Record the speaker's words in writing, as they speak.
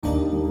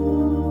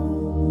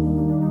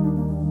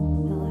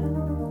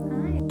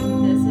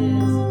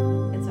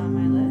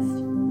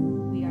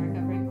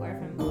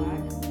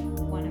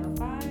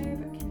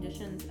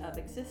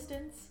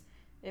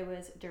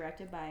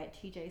directed by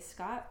T.J.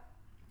 Scott,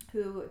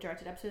 who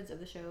directed episodes of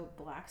the show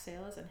Black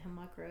Sails and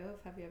Hemlock Grove.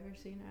 Have you ever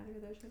seen either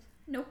of those shows?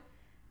 Nope.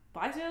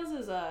 Black Sails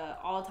is a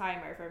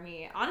all-timer for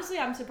me. Honestly,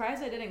 I'm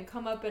surprised I didn't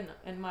come up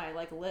in my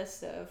like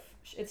list of...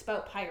 It's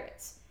about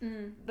pirates.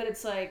 But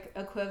it's like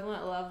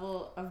equivalent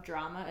level of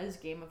drama as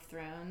Game of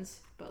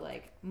Thrones, but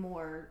like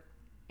more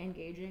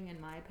engaging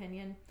in my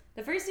opinion.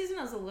 The first season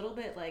was a little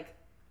bit like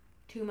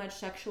too much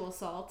sexual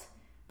assault,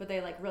 but they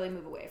like really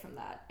move away from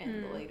that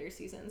in the later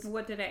seasons.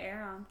 What did it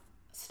air on?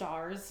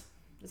 Stars.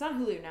 It's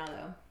on Hulu now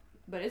though,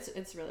 but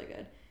it's really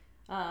good.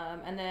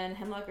 And then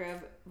Hemlock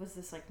Grove was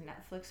this like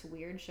Netflix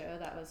weird show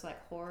that was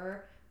like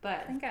horror,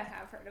 but I think I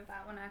have heard of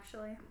that one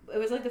actually. It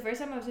was like the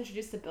first time I was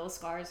introduced to Bill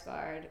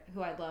Skarsgård,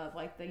 who I love,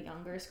 like the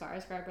younger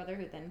Skarsgård brother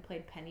who then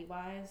played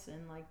Pennywise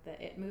in like the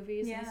It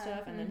movies and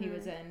stuff, and then he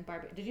was in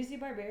Did you see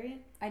Barbarian?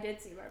 I did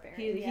see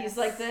Barbarian. He's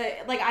like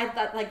I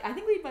thought I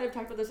think we might have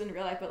talked about this in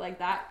real life, but like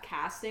that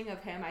casting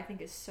of him I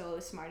think is so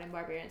smart in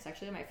Barbarian. It's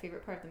actually my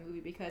favorite part of the movie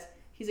because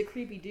he's a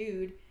creepy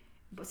dude.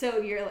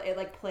 So it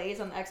like plays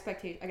on the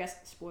expectation. I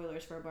guess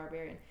spoilers for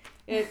Barbarian.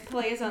 It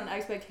plays on the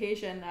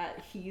expectation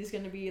that he's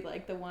gonna be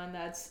like the one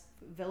that's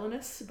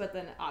villainous, but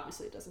then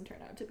obviously it doesn't turn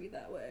out to be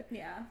that way.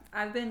 Yeah,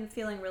 I've been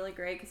feeling really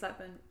great because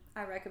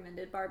I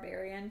recommended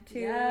Barbarian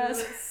to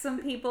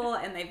some people,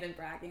 and they've been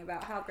bragging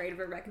about how great of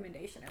a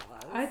recommendation it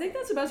was. I think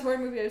that's the best horror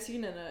movie I've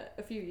seen in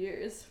a few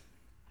years.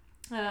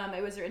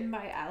 It was written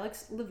by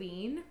Alex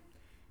Levine,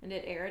 and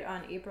it aired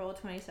on April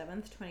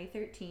 27th,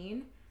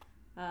 2013.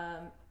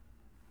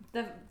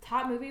 The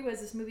top movie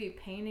was this movie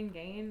Pain and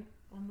Gain,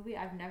 a movie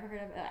I've never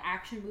heard of, an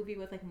action movie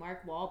with like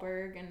Mark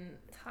Wahlberg and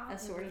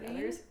assorted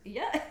others.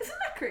 Yeah, isn't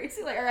that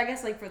crazy? Like, or I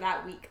guess like for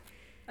that week,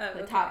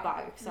 the top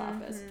box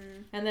office.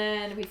 And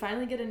then we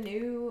finally get a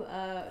new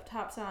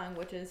top song,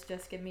 which is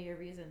 "Just Give Me a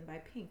Reason" by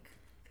Pink.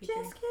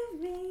 Just give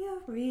me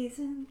a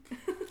reason.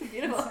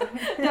 Beautiful.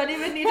 Don't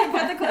even need to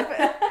put the clip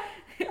in.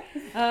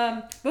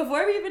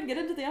 Before we even get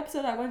into the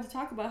episode, I wanted to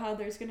talk about how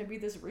there's going to be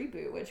this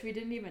reboot, which we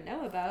didn't even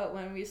know about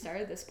when we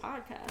started this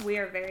podcast. We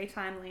are very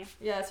timely.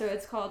 Yeah, so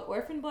it's called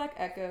Orphan Black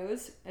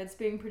Echoes. It's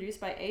being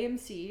produced by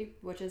AMC,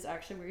 which is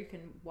actually where you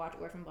can watch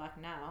Orphan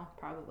Black now,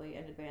 probably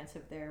in advance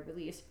of their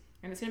release.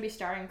 And it's going to be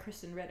starring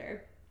Kristen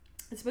Ritter.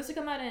 It's supposed to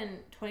come out in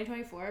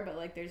 2024, but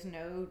like there's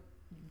no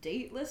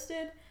date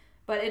listed.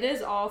 But it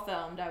is all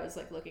filmed. I was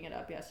like looking it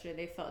up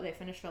yesterday. They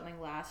finished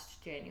filming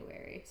last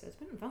January, so it's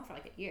been filmed for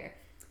like a year.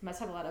 Must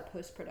have a lot of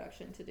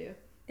post-production to do.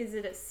 Is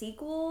it a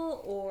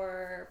sequel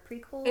or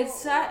prequel?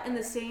 It's set in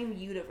the same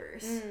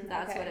universe.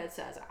 That's what it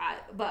says.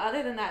 But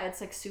other than that,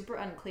 it's like super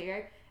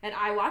unclear. And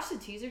I watched the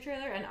teaser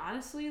trailer, and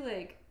honestly,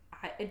 like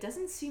it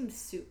doesn't seem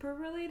super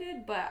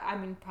related. But I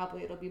mean,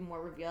 probably it'll be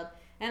more revealed.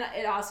 And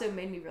it also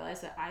made me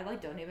realize that I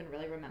like don't even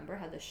really remember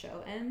how the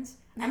show ends.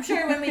 I'm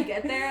sure when we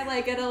get there,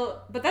 like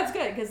it'll. But that's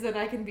good because then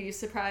I can be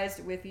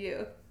surprised with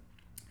you.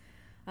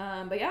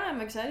 But yeah,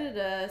 I'm excited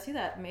to see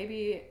that.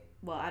 Maybe.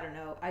 Well, I don't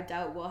know. I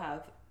doubt we'll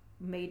have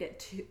made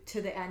it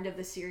to the end of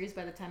the series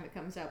by the time it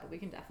comes out, but we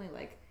can definitely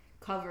like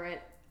cover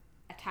it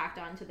tacked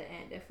on to the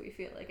end if we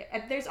feel like it.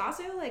 And there's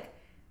also like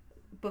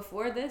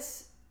before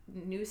this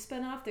new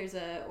spinoff, there's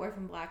a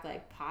Orphan Black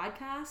like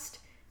podcast,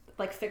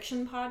 like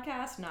fiction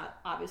podcast, not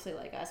obviously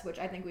like us, which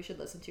I think we should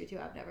listen to too.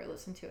 I've never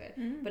listened to it,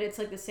 but it's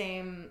like the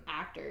same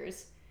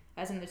actors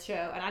as in the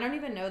show, and I don't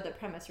even know the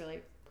premise really.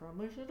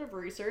 Probably should have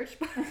researched,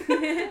 but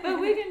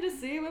we can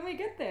just see when we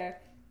get there.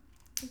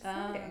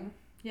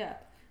 Yeah,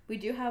 we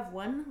do have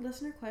one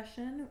listener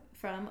question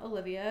from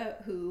Olivia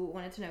who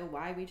wanted to know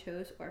why we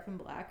chose Orphan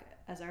Black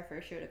as our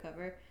first show to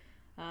cover.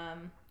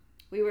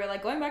 We were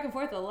like going back and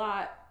forth a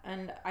lot,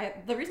 and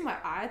the reason why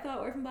I thought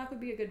Orphan Black would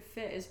be a good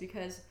fit is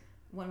because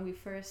when we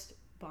first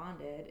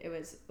bonded, it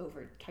was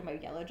over talking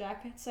about Yellow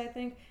Jackets, I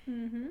think.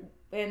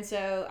 And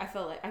so I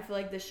feel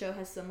like this show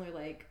has similar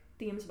like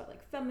themes about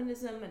like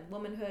feminism and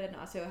womanhood, and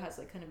also has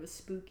like kind of a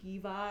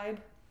spooky vibe.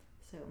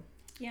 So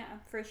yeah,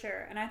 for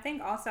sure. And I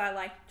think also I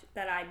liked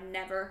that I'd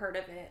never heard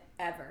of it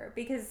ever,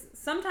 because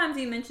sometimes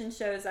you mention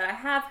shows that I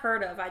have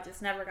heard of, I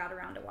just never got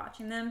around to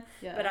watching them.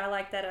 Yeah. But I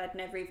like that I'd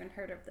never even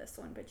heard of this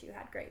one, but you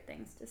had great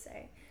things to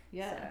say.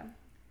 Yeah.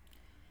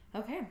 So.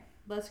 Okay,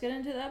 let's get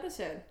into the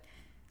episode.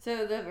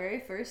 So the very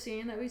first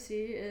scene that we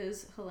see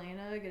is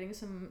Helena getting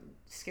some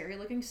scary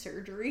looking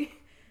surgery.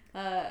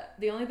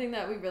 The only thing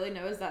that we really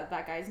know is that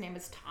guy's name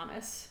is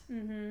Thomas,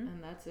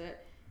 and that's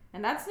it.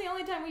 And that's the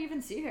only time we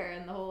even see her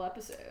in the whole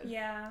episode.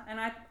 Yeah, and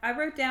I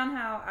wrote down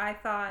how I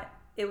thought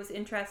it was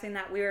interesting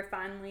that we were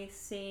finally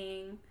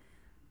seeing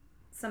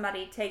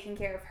somebody taking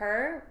care of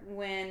her,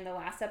 when the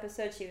last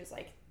episode she was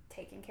like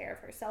taking care of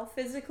herself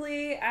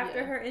physically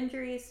after her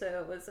injury. So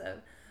it was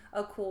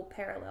a cool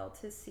parallel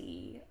to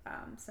see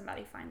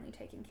somebody finally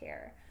taking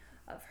care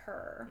of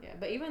her. Yeah,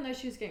 but even though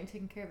she was getting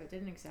taken care of, it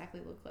didn't exactly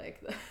look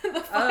like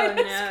the oh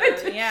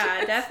no,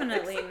 yeah,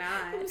 definitely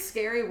not. Some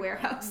scary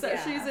warehouse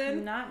that she's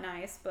in. Not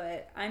nice,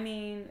 but I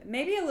mean,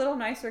 maybe a little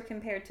nicer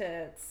compared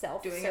to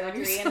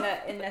self-surgery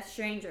in the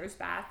stranger's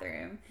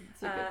bathroom.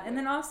 And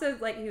then also,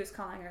 like, he was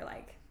calling her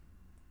like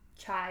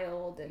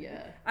child.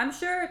 And I'm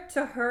sure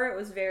to her it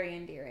was very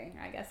endearing.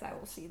 I guess I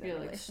will see the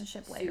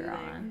relationship later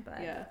on.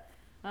 But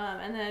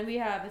and then we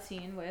have a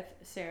scene with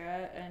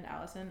Sarah and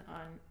Allison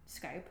on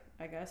Skype,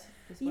 I guess.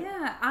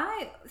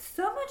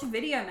 So much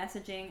video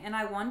messaging, and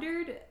I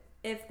wondered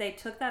if they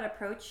took that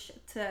approach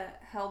to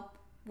help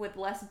with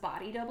less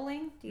body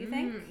doubling. Do you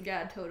think?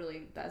 Yeah,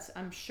 totally.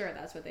 I'm sure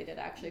that's what they did,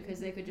 actually, because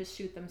they could just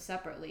shoot them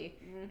separately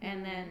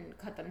and then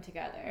cut them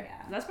together.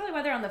 Yeah. That's probably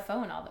why they're on the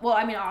phone all the... Well,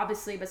 I mean,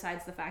 obviously,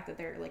 besides the fact that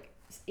they're like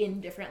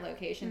in different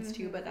locations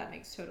too, but that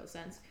makes total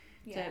sense.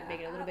 To make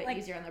it a little bit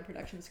easier on their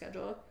production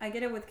schedule. I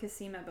get it with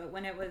Cosima, but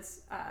when it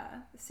was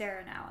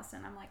Sarah and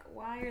Allison, I'm like,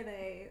 why are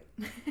they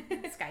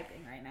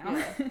Skyping right now?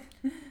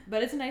 Yeah.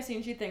 But it's a nice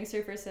scene. She thanks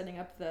her for setting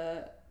up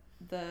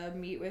the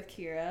meet with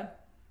Kira.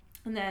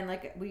 And then,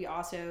 like,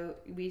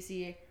 we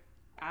see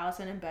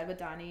Allison in bed with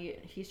Donnie.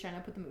 He's trying to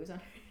put the moves on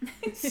her.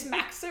 He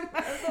smacks him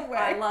out of the way.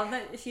 I love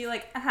that she,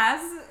 like, has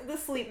the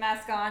sleep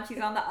mask on. She's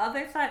on the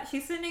other side.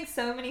 She's sending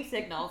so many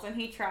signals, and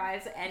he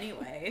tries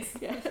anyways.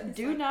 Yeah.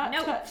 Do not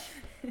touch.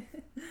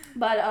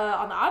 But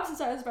on the opposite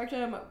side of the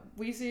spectrum,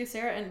 we see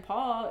Sarah and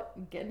Paul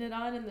getting it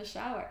on in the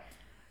shower.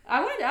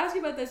 I wanted to ask you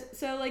about this.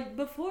 So, like,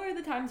 before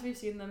the times we've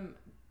seen them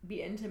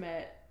be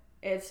intimate,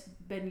 it's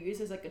been used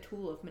as, like, a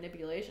tool of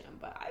manipulation.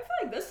 But I feel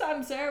like this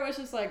time Sarah was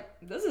just like,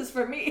 this is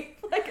for me.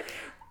 Like,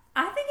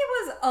 I think it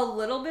was a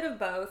little bit of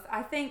both.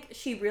 I think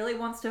she really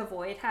wants to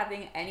avoid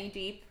having any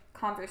deep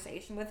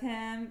conversation with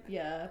him.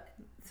 Yeah.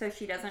 So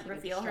she doesn't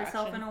reveal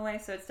herself in a way.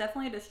 So it's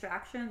definitely a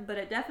distraction. But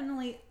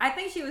I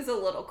think she was a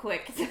little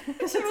quick. She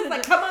was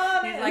like, come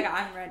on. She's like,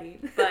 I'm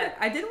ready. But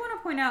I did want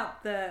to point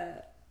out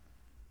the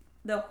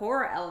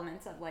horror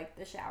elements of, like,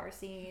 the shower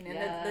scene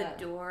and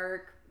the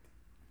door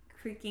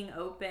creaking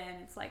open.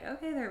 It's like,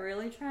 okay, they're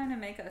really trying to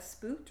make us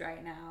spooked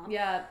right now.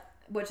 Yeah,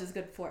 which is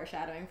good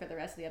foreshadowing for the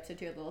rest of the episode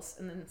too.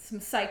 And then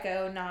some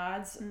psycho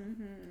nods.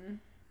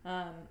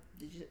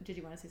 Did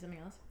you want to say something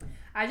else?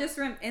 I just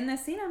in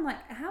this scene, I'm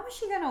like, how is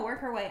she gonna work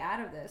her way out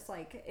of this?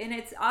 Like, and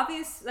it's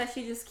obvious that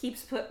she just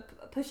keeps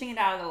pushing it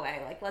out of the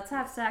way. Like, let's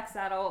have sex,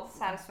 that'll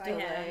satisfy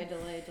him.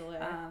 Delay.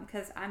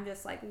 Because I'm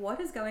just like,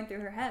 what is going through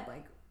her head?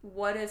 Like,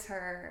 what is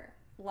her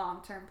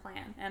long-term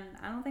plan? And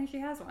I don't think she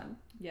has one.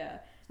 Yeah.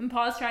 And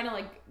Paul's trying to,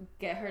 like,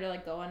 get her to,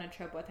 like, go on a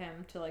trip with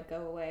him to, like,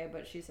 go away,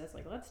 but she says,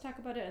 like, let's talk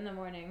about it in the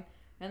morning.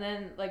 And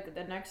then, like,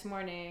 the next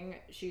morning,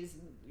 she's,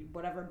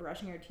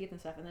 brushing her teeth and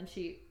stuff, and then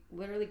she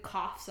literally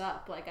coughs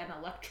up, like, an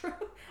electro.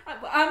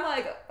 I'm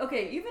like,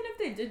 okay, even if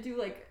they did do,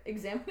 like,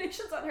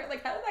 examinations on her,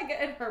 like, how did that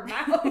get in her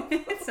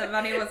mouth?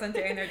 Somebody wasn't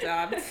doing their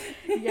job.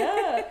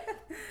 Yeah.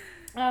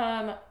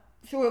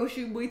 So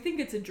we think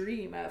it's a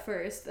dream at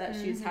first, that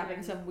she's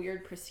having some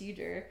weird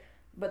procedure,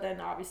 but then,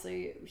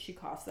 obviously, she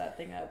coughs that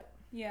thing up.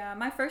 Yeah,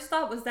 my first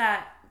thought was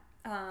that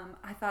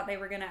I thought they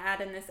were going to add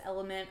in this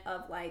element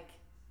of, like,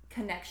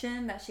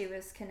 connection, that she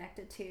was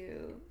connected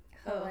to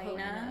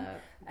Helena,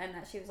 and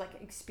that she was, like,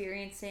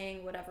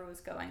 experiencing whatever was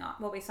going on,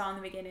 what we saw in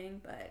the beginning,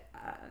 but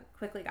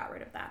quickly got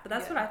rid of that. But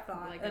that's what I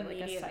thought, like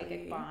immediately. Like a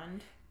psychic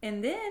bond.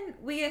 And then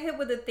we get hit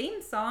with a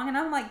theme song, and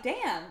I'm like,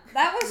 damn,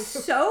 that was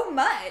so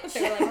much.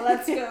 They were like,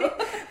 let's go.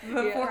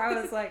 Before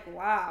I was like,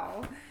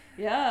 wow.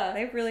 Yeah.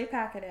 They really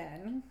pack it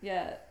in.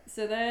 Yeah.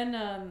 So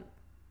then,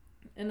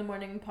 in the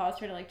morning, Paul's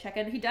trying to, like, check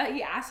in. He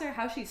asks her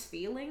how she's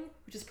feeling,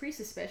 which is pretty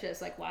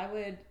suspicious. Like, why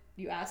would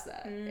you ask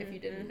that if you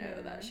didn't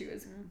know that she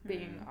was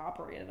being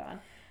operated on?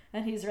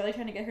 And he's really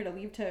trying to get her to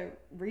leave to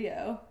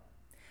Rio.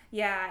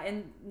 Yeah,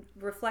 and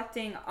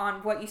reflecting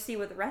on what you see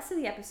with the rest of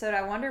the episode,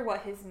 I wonder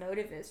what his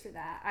motive is for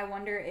that. I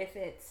wonder if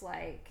it's,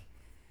 like,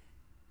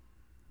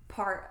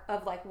 part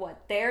of, like,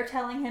 what they're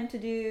telling him to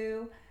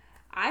do.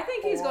 I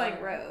think he's going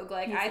rogue.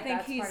 Like, I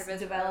think he's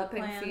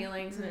developing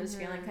feelings and is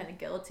feeling kind of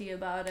guilty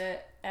about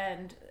it,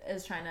 and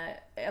is trying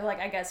to,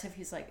 like, I guess if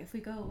he's like, if we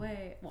go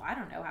away, well, I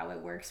don't know how it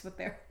works with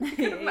their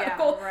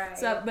medical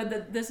stuff,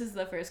 but this is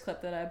the first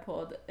clip that I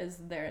pulled, is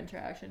their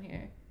interaction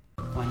here.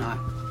 Why not?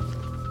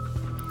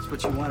 It's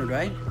what you wanted,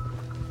 right?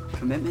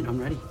 Commitment, I'm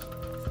ready.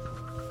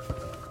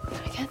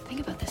 I can't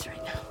think about this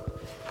right now.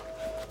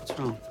 What's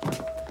wrong?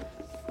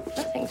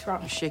 Nothing's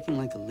wrong. I'm shaking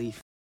like a leaf.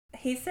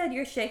 He said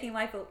you're shaking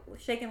like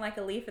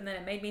a leaf, and then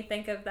it made me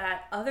think of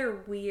that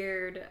other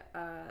weird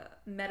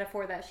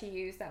metaphor that she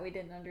used that we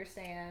didn't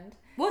understand.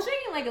 Well,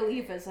 shaking like a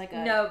leaf is like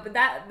a... No, but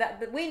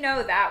that we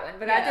know that one.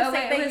 But yeah, I just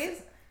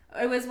think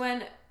it was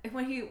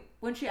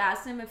when she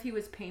asked him if he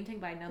was painting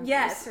by numbers.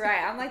 Yes,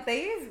 right. I'm like,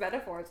 they use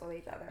metaphors with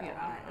each other.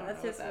 Yeah,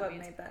 that's just what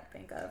made that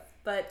think of.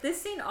 But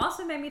this scene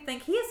also made me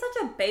think he is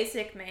such a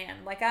basic man.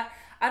 Like,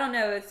 I don't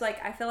know. It's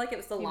like, I feel like it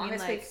was the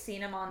longest we've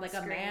seen him on like the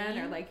screen. Like a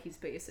man, or like he's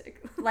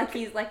basic? Like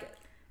he's like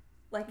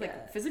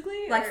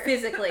physically? Like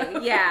physically,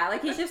 yeah.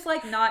 Like he's just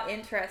like not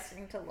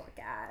interesting to look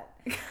at.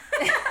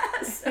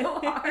 So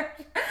hard.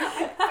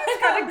 He's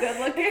kind of good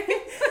looking.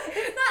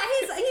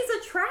 He's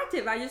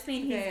attractive. I just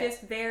mean he's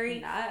just very...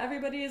 Not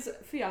everybody's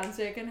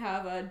fiance can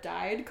have a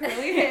dyed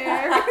curly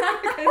hair.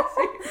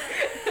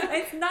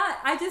 It's not...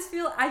 I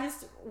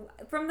just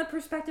from the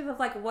perspective of,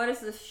 like, what is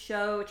the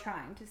show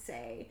trying to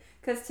say?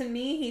 Because to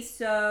me, he's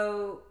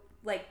so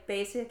like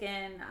basic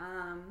and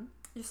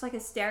just like a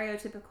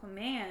stereotypical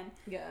man.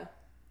 Yeah.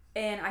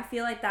 And I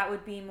feel like that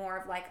would be more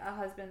of like a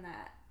husband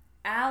that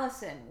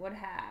Allison would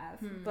have,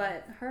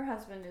 but her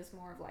husband is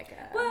more of like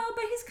a... Well,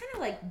 but he's kind of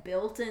like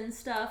built and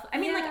stuff. I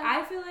mean, like,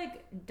 I feel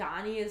like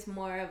Donnie is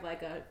more of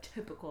like a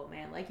typical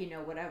man, like, you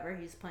know, whatever,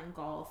 he's playing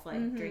golf,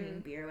 like drinking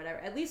beer, whatever.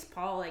 At least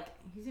Paul, like,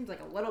 he seems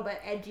like a little bit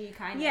edgy,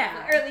 kind of,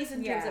 or at least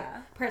in terms of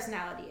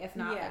personality, if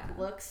not like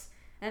looks.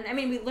 And I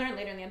mean, we learned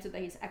later in the episode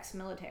that he's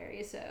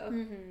ex-military, so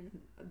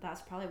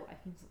that's probably why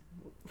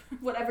he's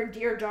whatever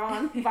Dear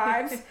John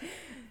vibes.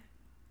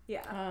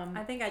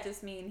 I think I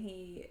just mean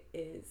he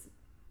is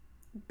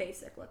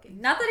basic looking.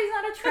 Not that he's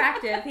not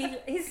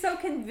attractive. He's so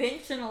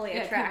conventionally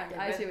attractive.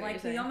 I see what like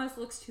you're saying. He almost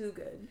looks too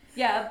good.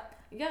 Yeah,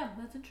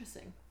 that's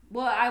interesting.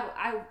 Well,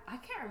 I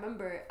can't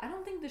remember. I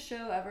don't think the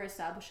show ever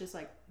establishes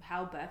like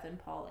how Beth and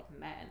Paul like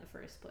met in the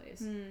first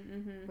place,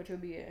 which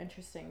would be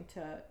interesting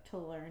to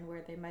learn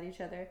where they met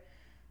each other.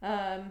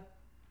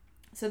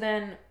 So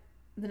then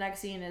the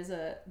next scene is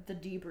the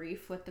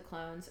debrief with the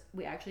clones.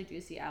 We actually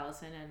do see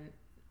Allison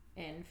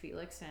and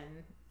Felix,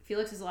 and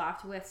Felix is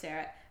loft with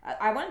Sarah.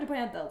 I wanted to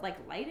point out the like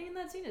lighting in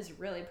that scene is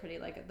really pretty,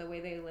 like the way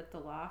they lit the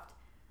loft.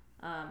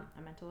 I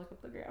meant to look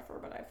up the grapher,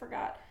 but I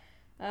forgot.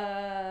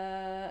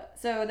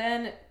 So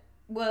then,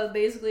 well,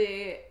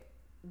 basically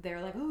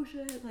they're like, oh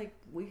shit, like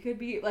we could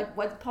be like,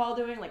 what's Paul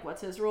doing? Like,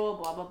 what's his role?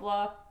 Blah blah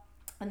blah.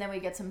 And then we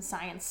get some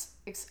science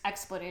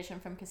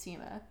explanation from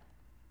Cosima.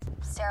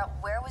 Sarah,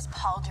 where was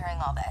Paul during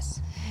all this?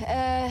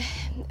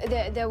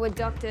 There were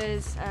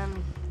doctors,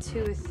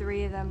 2 or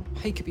 3 of them.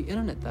 He could be in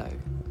on it, though.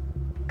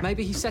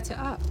 Maybe he set it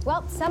up.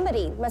 Well,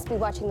 somebody must be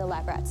watching the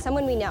lab rats.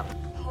 Someone we know.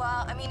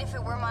 Well, I mean, if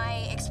it were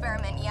my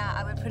experiment, yeah,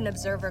 I would put an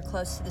observer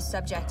close to the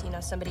subject, you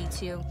know, somebody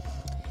to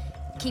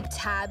keep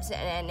tabs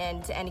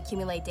and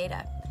accumulate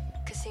data.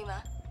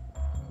 Cosima,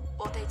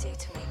 what'd they do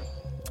to me?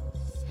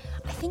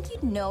 I think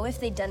you'd know if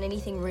they'd done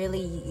anything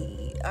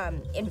really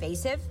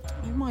invasive.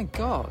 Oh my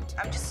God.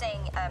 I'm just saying,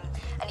 an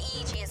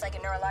EEG is like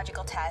a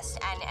neurological test,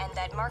 and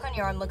that mark on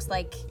your arm looks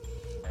like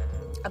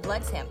a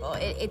blood sample.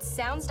 It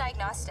sounds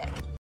diagnostic.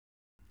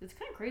 It's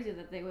kind of crazy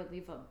that they would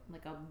leave a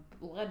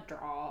blood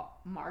draw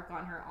mark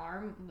on her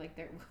arm. Like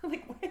they're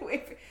like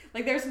wait,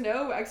 like there's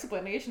no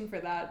explanation for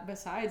that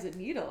besides a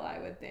needle. I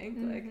would think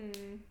like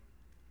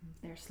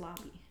they're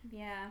sloppy.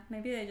 Yeah,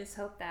 maybe they just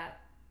hope that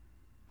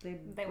they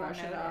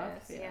brush it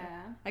off.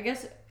 Yeah. I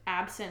guess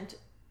absent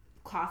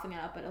coughing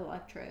up an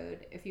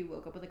electrode, if you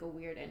woke up with like a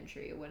weird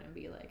injury, it wouldn't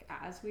be like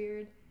as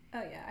weird.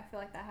 Oh yeah, I feel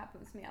like that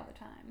happens to me all the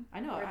time. I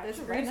know. Where'd this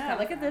Right now,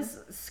 look from? at this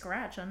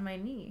scratch on my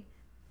knee.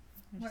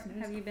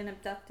 Have you been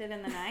abducted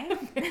in the night?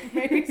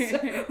 So,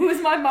 who's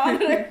my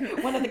monitor?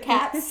 One of the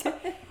cats.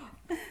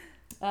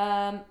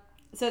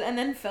 So and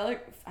then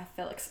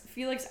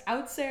Felix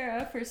outs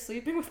Sarah for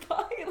sleeping with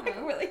Polly. Like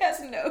really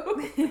has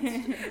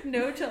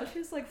no chill.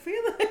 She's like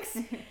Felix,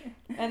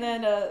 and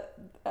then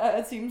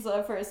it seems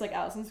first like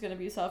Allison's gonna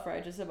be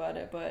self-righteous about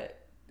it,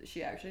 but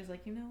she actually is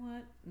like, you know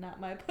what?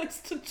 Not my place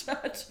to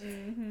judge.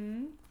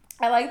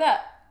 I like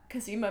that.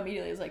 Cosima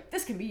immediately is like,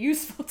 this can be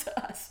useful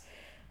to us.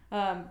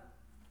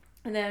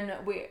 And then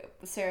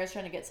Sarah's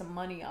trying to get some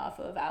money off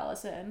of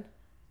Allison.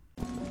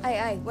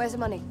 Hey, where's the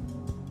money?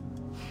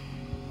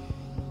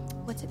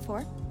 What's it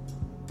for?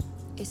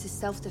 It's a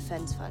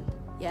self-defense fund,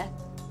 yeah?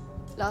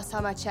 Last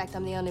time I checked,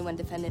 I'm the only one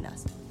defending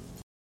us.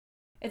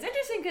 It's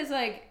interesting because,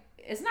 like,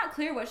 it's not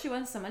clear what she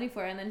wants the money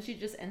for, and then she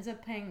just ends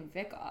up paying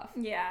Vic off.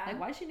 Yeah. Like,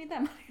 why does she need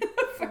that money in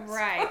the first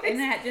Right, place? and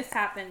that just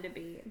happened to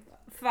be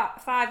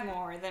 5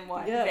 more than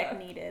what Vic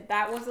needed.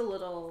 That was a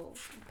little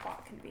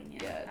plot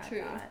convenient. Yeah, I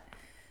true. thought.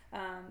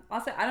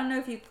 Also, I don't know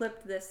if you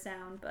clipped this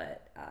sound,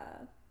 but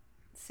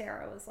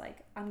Sarah was like,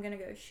 I'm going to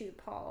go shoot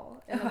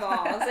Paul in the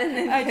balls. And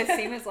then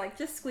Cosima's like,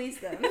 just squeeze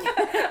them.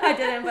 I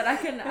didn't, but I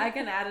can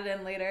add it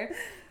in later.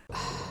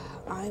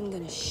 I'm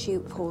going to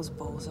shoot Paul's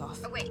balls off.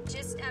 Oh, wait,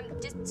 just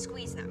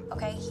squeeze them,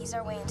 okay? He's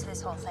our way into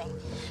this whole thing.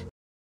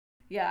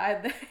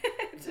 Yeah,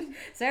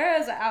 Sarah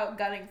is out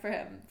gunning for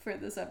him for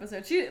this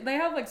episode. They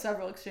have like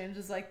several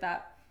exchanges like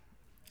that.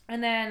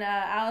 And then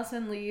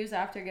Allison leaves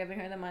after giving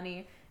her the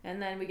money. And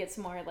then we get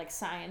some more like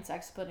science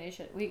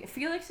explanation.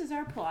 Felix is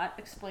our plot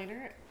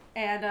explainer,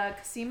 and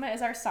Cosima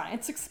is our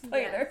science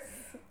explainer.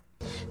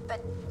 Yes.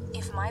 But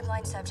if my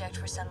blind subject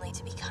were suddenly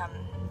to become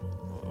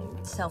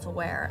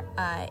self-aware,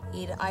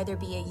 it'd either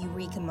be a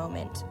eureka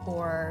moment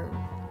or...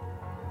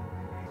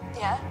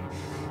 Yeah?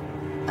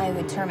 I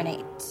would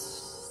terminate.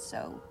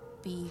 So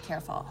be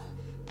careful,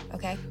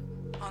 okay?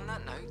 On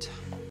that note...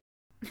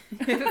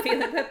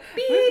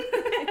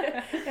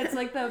 It's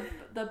like the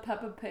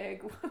Peppa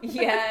Pig.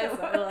 Yes,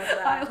 I love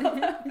that. I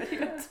love that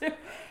video too.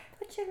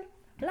 Put your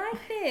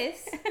like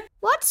this.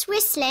 What's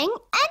whistling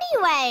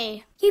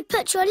anyway? You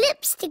put your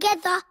lips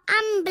together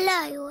and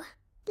blow.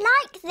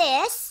 Like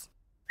this.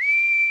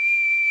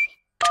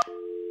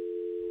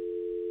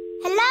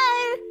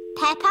 Hello,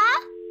 Peppa?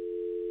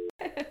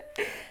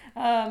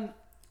 I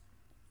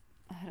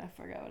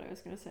forgot what I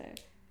was gonna say.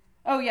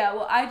 Oh yeah,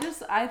 well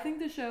I think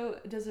the show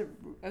does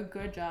a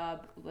good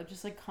job of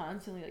just like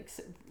constantly like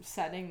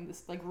setting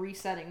this, like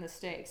resetting the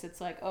stakes.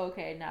 It's like,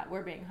 okay, now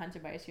we're being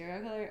hunted by a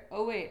serial killer.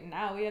 Oh wait,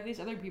 now we have these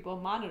other people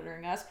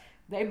monitoring us.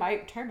 They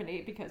might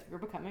terminate because we're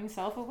becoming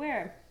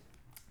self-aware.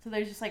 So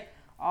there's just like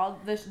all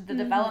the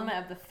development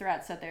of the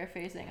threats that they're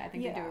facing. I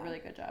think they do a really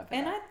good job.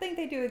 And I think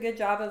they do a good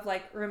job of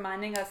like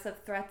reminding us of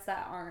threats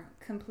that aren't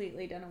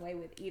completely done away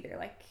with either.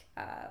 Like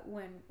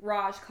when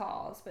Raj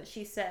calls, but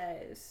she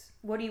says,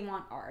 "What do you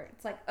want, Art?"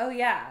 It's like, oh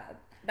yeah,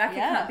 that could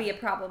not be a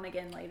problem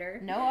again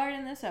later. No Art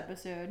in this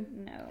episode.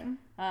 No.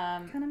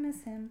 Kind of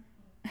miss him.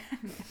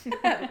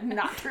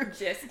 Not true.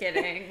 Just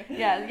kidding.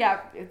 Yeah.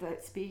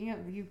 Speaking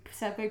of, you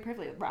said very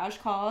perfectly. Raj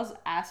calls,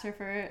 asks her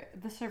for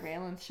the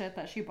surveillance shit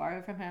that she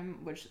borrowed from him,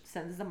 which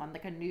sends them on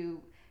like a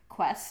new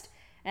quest.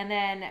 And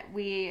then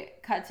we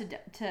cut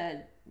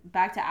to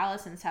back to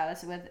Allison's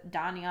house with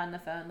Donnie on the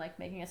phone, like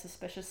making a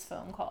suspicious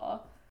phone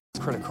call.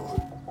 It's critical.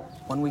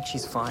 1 week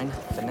she's fine,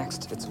 the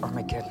next it's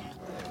Armageddon.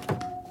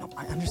 No,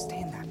 I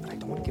understand that, but I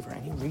don't want to give her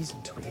any reason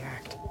to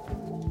react.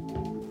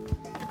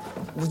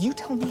 Will you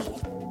tell me?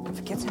 If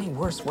it gets any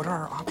worse, what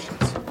are our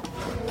options?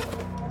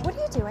 What are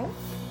you doing?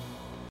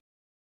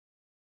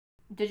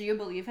 Did you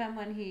believe him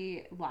when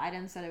he lied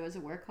and said it was a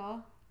work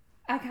call?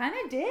 I kind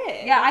of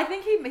did. Yeah, I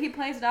think he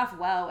plays it off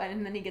well,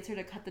 and then he gets her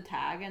to cut the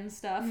tag and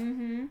stuff.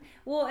 Mm-hmm.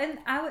 Well, and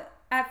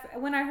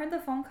when I heard the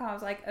phone call, I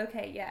was like,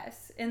 okay,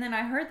 yes. And then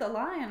I heard the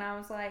lie, and I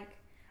was like,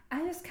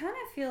 I just kind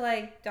of feel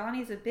like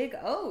Donnie's a big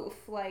oaf.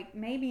 Like,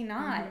 maybe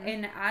not. Mm-hmm.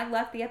 And I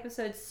left the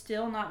episode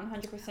still not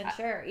 100%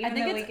 sure, even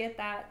though we get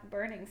that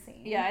burning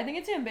scene. Yeah, I think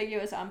it's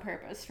ambiguous on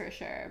purpose for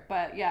sure.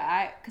 But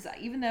yeah, because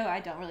even though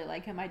I don't really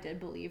like him, I did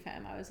believe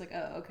him. I was like,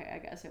 oh, okay, I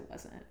guess it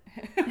wasn't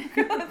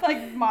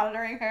like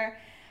monitoring her.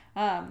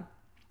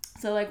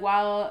 So like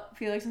while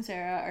Felix and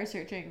Sarah are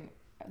searching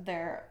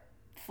their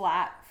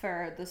flat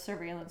for the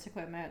surveillance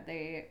equipment,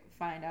 they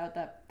find out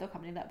that the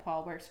company that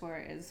Paul works for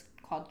is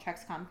called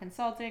Trexcom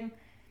Consulting.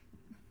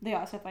 They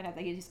also find out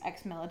that he's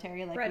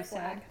ex-military, like we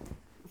said.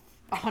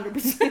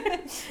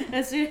 100%.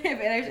 If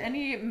there's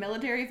any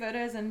military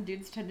photos in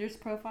dude's Tinder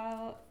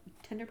profiles,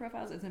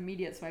 it's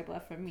immediate swipe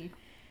left from me.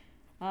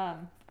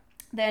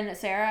 Then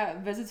Sarah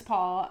visits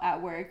Paul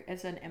at work.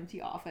 It's an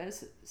empty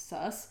office.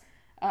 Sus.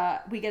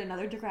 We get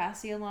another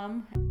Degrassi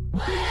alum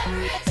as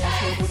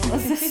her little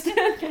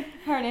assistant.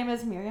 Her name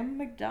is Miriam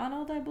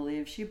McDonald, I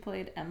believe. She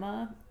played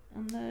Emma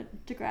on the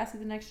Degrassi: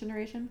 The Next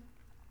Generation.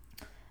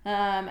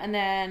 And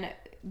then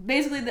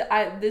basically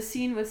the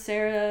scene with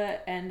Sarah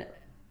and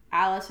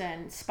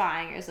Allison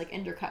spying is like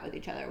intercut with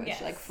each other,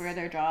 which like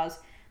further draws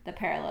the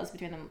parallels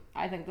between them.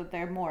 I think that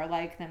they're more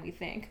alike than we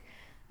think.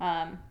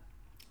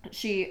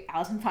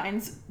 Allison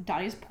finds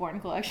Donnie's porn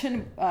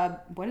collection.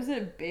 What is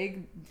it?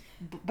 Big.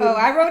 Oh,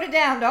 I wrote it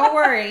down. Don't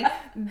worry.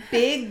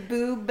 Big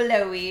boob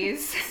blowies.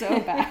 So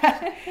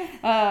bad.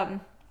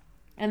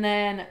 And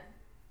then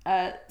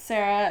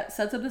Sarah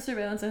sets up the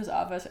surveillance in his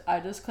office. I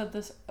just clipped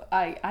this.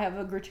 I have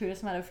a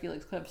gratuitous amount of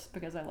Felix clips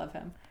because I love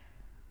him.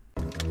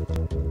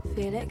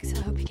 Felix,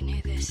 I hope you can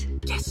hear this.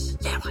 Yes,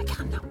 yeah, I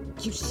can now.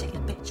 You silly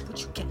bitch, would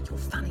you get your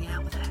fanny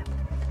out of there?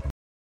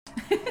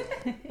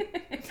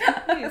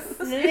 You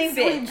silly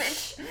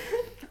bitch.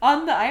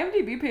 On the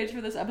IMDb page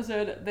for this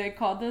episode, they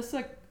called this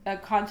like a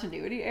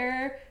continuity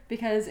error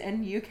because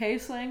in UK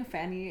slang,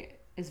 fanny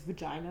is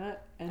vagina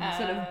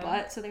instead of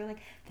butt. So they were like,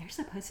 they're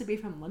supposed to be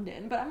from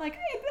London, but I'm like,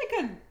 hey,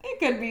 it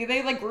could be.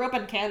 They like grew up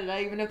in Canada,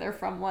 even if they're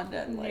from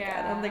London. Like,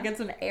 I don't think it's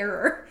an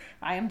error.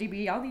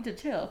 IMDb, y'all need to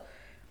chill.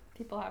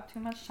 People have too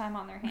much time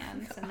on their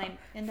hands, and they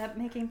end up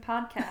making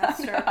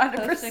podcasts or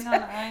posting on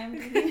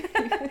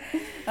IMDb.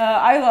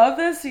 I love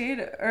this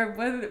scene,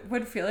 or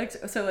when Felix,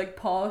 so like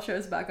Paul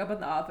shows back up in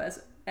the office,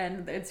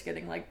 and it's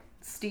getting like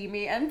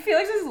steamy, and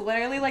Felix is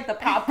literally like the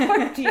popcorn.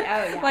 Oh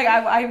yeah. Like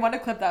I want to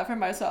clip that for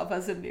myself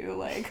as a new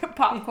like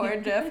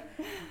popcorn gif.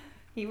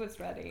 He was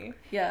ready.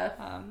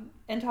 Yeah.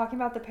 And talking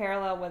about the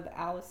parallel with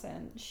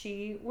Allison,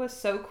 she was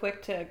so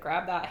quick to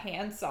grab that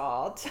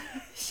handsaw.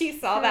 She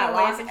saw that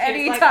loss and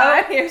she was like,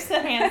 oh, here's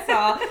the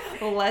handsaw.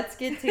 Well, let's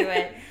get to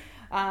it.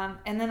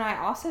 And then I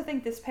also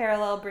think this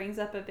parallel brings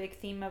up a big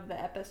theme of the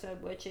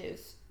episode, which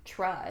is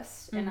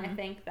trust. Mm-hmm. And I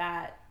think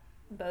that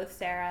both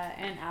Sarah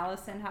and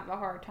Allison have a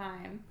hard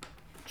time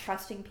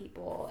trusting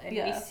people. And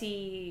we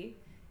see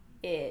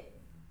it,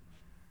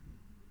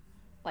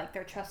 like,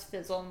 their trust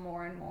fizzle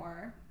more and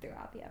more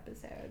throughout the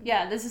episode.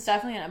 Yeah, this is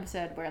definitely an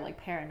episode where, like,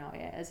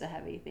 paranoia is a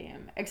heavy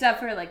theme. Except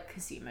for, like,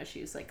 Cosima,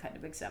 she's, like, kind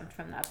of exempt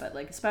from that. But,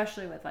 like,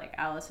 especially with, like,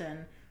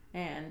 Allison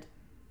and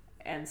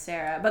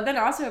Sarah. But then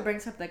also it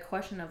brings up the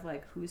question of,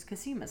 like, who's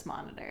Cosima's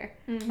monitor?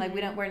 Mm-hmm. Like,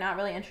 we're not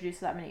really introduced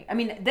to that many. I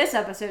mean, this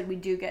episode we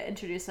do get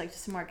introduced, like, to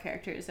some more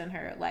characters in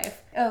her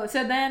life. Oh,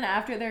 so then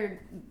after they're,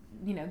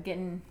 you know,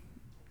 getting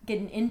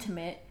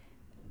intimate,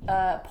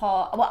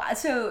 Paul... Well,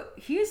 so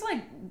he's,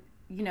 like...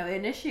 you know,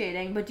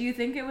 initiating, but do you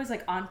think it was,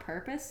 like, on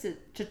purpose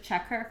to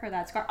check her for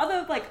that scar?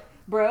 Although, like,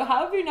 bro,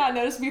 how have you not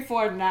noticed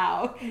before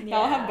now? Yeah.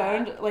 Y'all have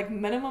boned, like,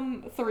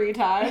 minimum 3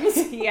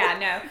 times. Yeah,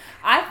 no.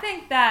 I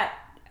think that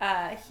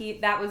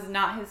that was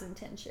not his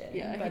intention.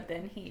 Yeah, but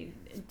then he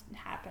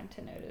happened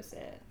to notice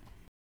it.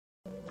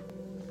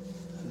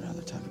 I'd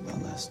rather talk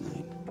about last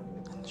night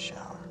in the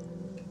shower.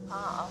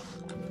 Oh.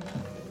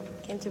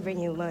 Came to bring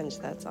you lunch,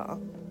 that's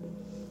all.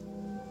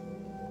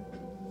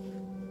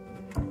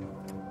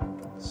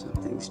 Some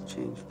things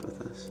changed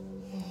with us.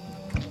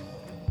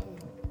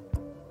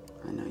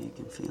 I know you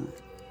can feel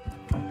it.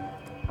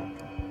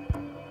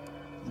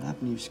 What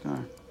happened to your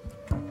scar?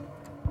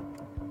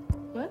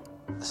 What?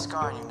 The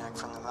scar on your neck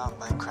from the mountain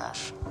bike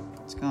crash.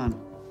 It's gone.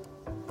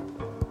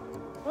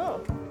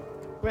 Oh,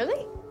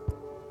 really?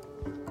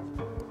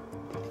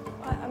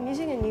 I'm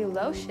using a new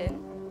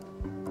lotion.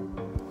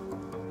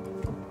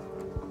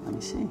 Let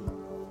me see.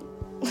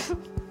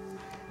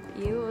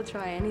 You will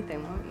try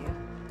anything, won't you?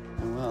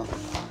 I will.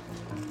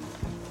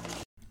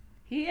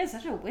 He is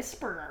such a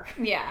whisperer.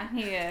 Yeah,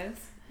 he is.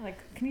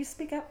 Like, can you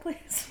speak up,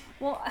 please?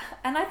 Well,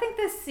 and I think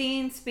this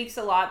scene speaks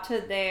a lot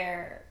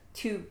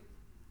to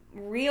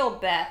real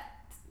Beth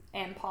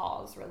and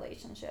Paul's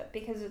relationship,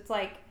 because it's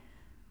like,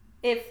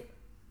 if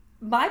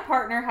my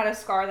partner had a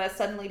scar that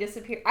suddenly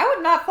disappeared, I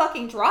would not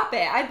fucking drop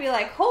it. I'd be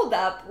like, hold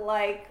up,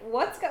 like,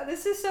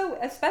 this is so,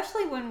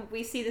 especially when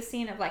we see the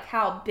scene of like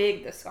how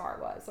big the scar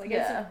was. Like,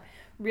 it's a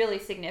really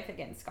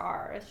significant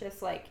scar. It's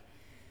just like,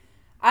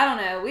 I don't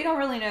know. We don't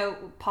really know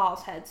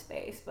Paul's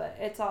headspace, but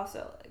it's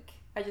also like,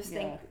 I just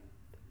think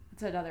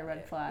it's another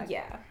red flag.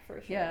 Yeah,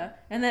 for sure. Yeah,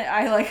 and then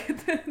I like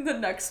the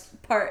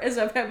next part is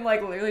of him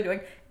like literally doing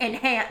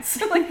enhance.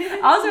 Like,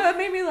 also, it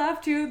made me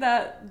laugh too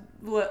that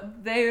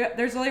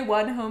there's only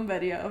one home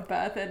video of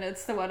Beth, and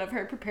it's the one of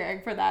her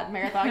preparing for that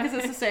marathon, because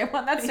it's the same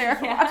one that Sarah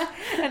watched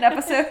in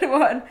episode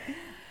 1.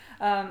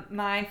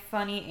 My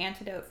funny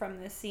antidote from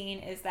this scene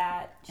is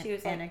that she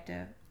was like,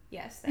 anecdote.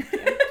 Yes, thank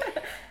you.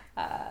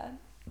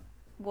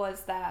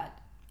 Was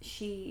that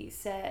she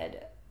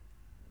said,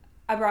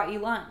 I brought you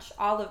lunch,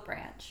 Olive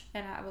Branch.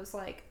 And I was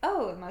like,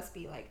 oh, it must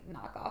be like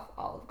knockoff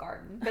Olive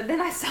Garden. But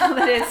then I saw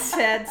that it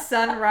said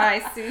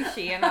Sunrise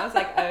Sushi, and I was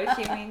like, oh,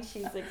 she means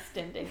she's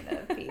extending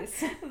the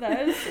piece.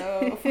 That is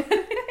so funny.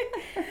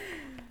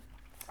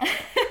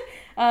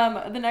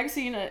 The next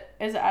scene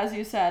is, as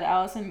you said,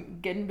 Allison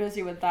getting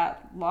busy with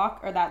that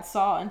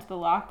saw into the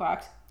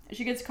lockbox.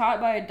 She gets caught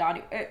by a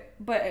Donnie.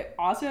 But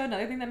also,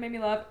 another thing that made me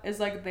laugh is,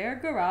 like, their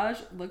garage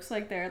looks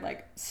like they're,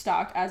 like,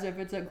 stocked as if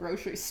it's a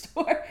grocery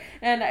store.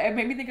 And it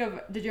made me think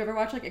of, did you ever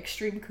watch, like,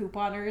 Extreme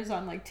Couponers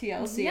on, like,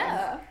 TLC?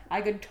 Yeah.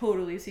 I could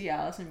totally see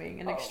Allison being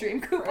an extreme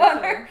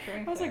couponer. For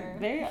I was like,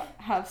 they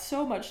have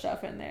so much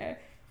stuff in there.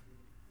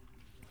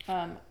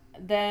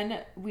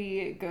 Then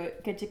we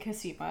get to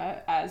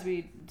Cosima. As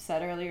we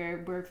said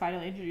earlier, we're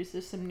finally introduced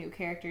to some new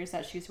characters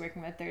that she's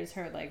working with. There's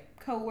her, like,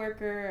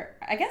 co-worker.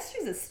 I guess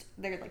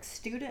they're, like,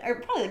 student, or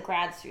probably, like,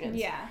 grad students.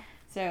 Yeah.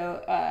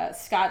 So,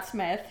 Scott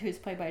Smith, who's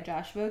played by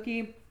Josh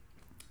Vokey.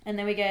 And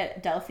then we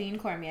get Delphine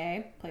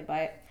Cormier, played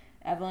by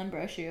Evelyn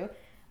Brochu.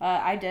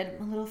 I did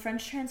a little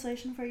French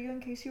translation for you in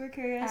case you were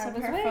curious of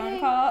her phone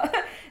call.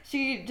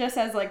 She just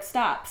says, like,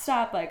 stop,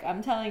 like,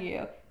 I'm telling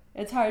you.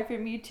 It's hard for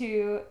me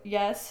to,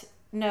 yes,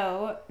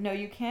 no,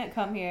 you can't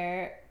come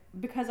here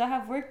because I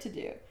have work to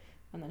do.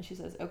 And then she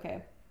says,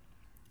 okay.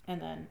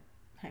 And then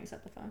hangs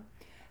up the phone.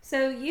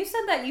 So you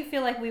said that you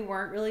feel like we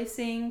weren't really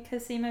seeing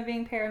Cosima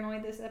being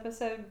paranoid this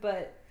episode,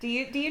 but do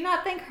you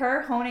not think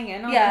her honing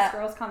in on this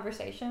girl's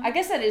conversation? I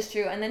guess that is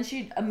true. And then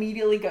she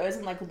immediately goes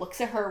and, like,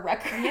 looks at her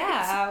records.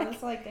 Yeah, I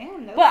was like,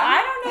 damn. No, but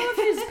I don't know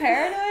if she's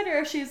paranoid or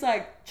if she's,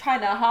 like, trying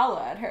to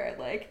holla at her,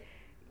 like,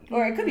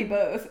 or it could be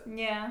both.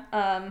 Yeah.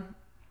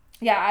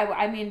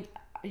 I mean,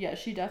 yeah,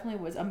 she definitely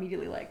was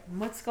immediately like,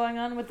 what's going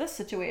on with this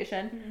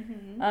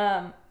situation?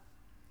 Mm-hmm.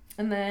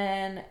 And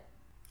then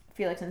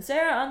Felix and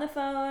Sarah on the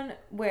phone,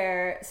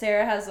 where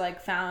Sarah has, like,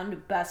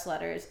 found Beth's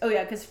letters. Oh,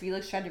 yeah, because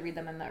Felix tried to read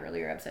them in the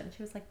earlier episode, and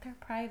she was like, they're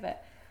private.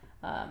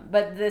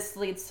 But this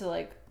leads to,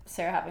 like,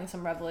 Sarah having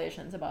some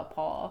revelations about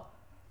Paul.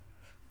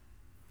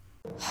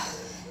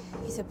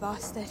 He's a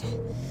bastard.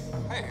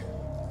 Hey.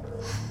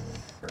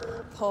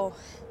 Paul.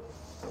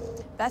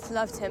 Beth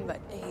loved him, but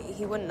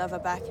he wouldn't love her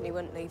back, and he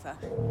wouldn't leave her.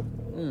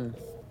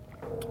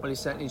 Well, he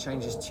certainly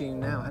changed his tune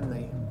now, hasn't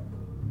he?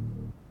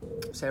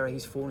 Sarah,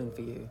 he's falling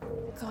for you.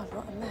 God,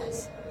 what a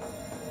mess.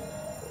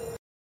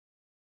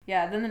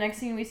 Yeah, then the next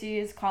scene we see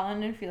is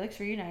Colin and Felix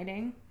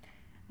reuniting,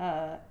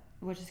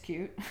 which is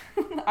cute.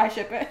 I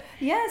ship it.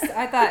 Yes,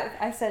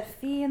 I said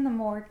Fee in the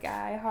morgue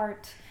guy,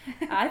 heart.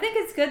 I think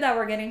it's good that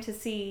we're getting to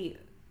see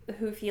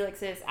who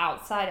Felix is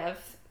outside of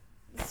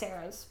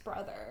Sarah's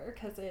brother,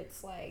 because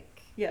it's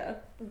like, yeah,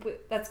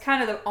 that's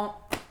kind of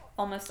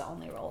almost the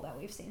only role that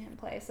we've seen him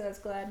play, so I was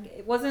glad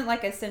it wasn't,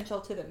 like,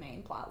 essential to the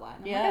main plot line.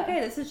 I'm like,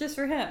 okay, this is just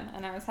for him,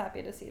 and I was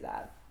happy to see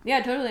that.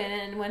 Yeah, totally. And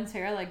then when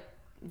Sarah, like,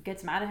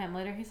 gets mad at him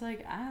later, he's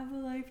like, I have a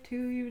life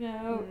too, you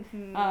know.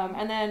 Mm-hmm.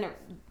 And then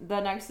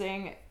the next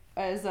thing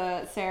is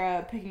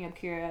Sarah picking up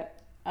Kira.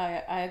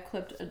 I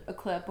clipped a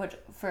clip which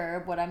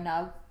for what I'm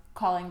now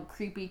calling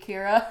creepy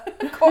Kira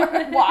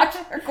watch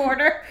or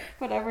corner,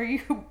 whatever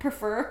you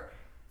prefer.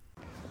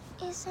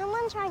 Is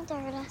someone trying to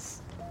hurt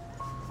us?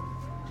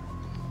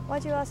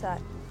 Why'd you ask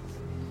that?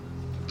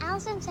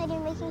 Allison said you're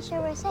making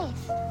sure we're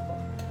safe.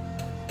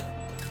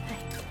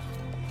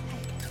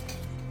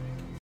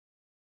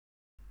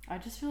 I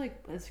just feel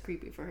like it's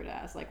creepy for her to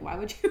ask. Like, why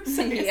would you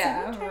say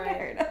yeah,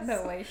 right.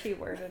 The way she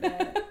worded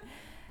it.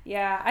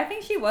 Yeah, I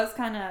think she was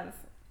kind of.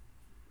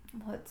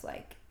 Well, it's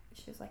like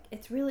she was like,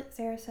 "It's really."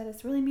 Sarah said,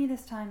 "It's really me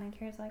this time," and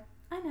Kira's like,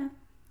 "I know."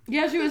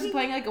 Yeah, she was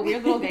playing like a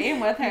weird little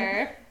game with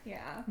her.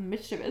 Yeah,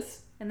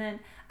 mischievous. And then,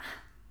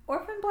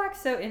 Orphan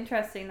Black's so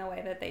interesting the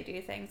way that they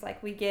do things.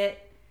 Like we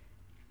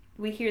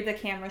hear the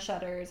camera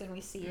shutters and we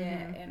see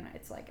it, and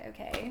it's like,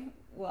 okay,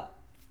 what?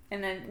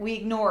 And then we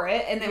ignore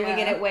it, and then we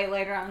get it way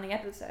later on in the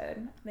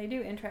episode. They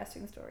do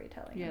interesting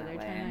storytelling. Yeah, they're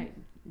way. trying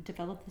to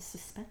develop the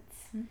suspense.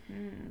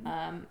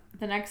 Mm-hmm.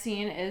 The next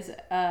scene is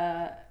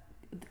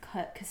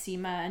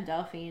Cosima and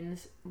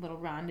Delphine's little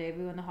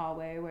rendezvous in the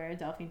hallway, where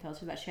Delphine tells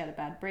her that she had a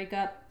bad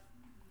breakup,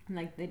 and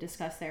like they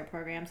discuss their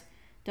programs.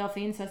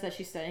 Delphine says that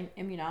she's studying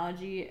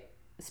immunology,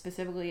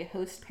 specifically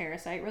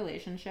host-parasite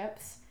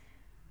relationships.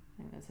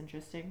 I think that's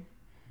interesting.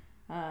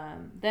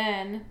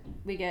 Then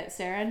we get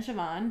Sarah and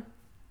Siobhan.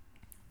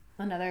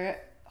 Another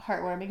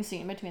heartwarming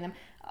scene between them.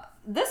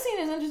 This scene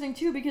is interesting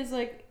too because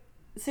like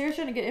Sarah's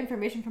trying to get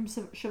information from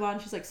Siobhan.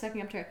 She's like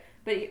sucking up to her,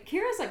 but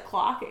Kira's like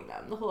clocking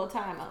them the whole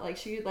time. Like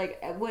she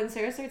like when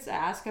Sarah starts to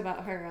ask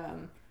about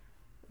her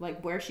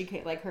like where she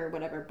came, like her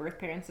whatever birth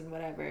parents and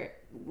whatever,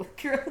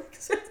 Kira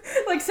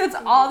like sits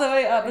all the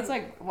way up. It's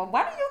like, well,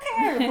 why do you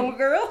care, little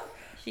girl?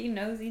 She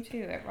nosy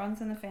too. It runs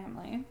in the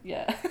family.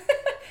 Yeah.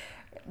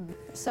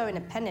 So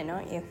independent,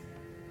 aren't you?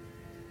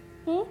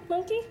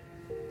 Monkey?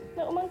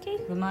 Little monkey?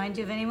 Remind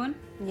you of anyone?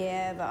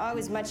 Yeah, but I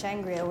was much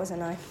angrier,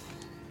 wasn't I?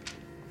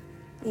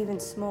 Even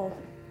small.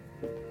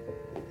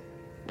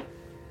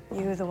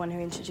 You were the one who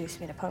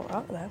introduced me to punk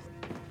rock, though.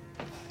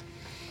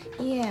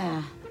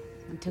 Yeah.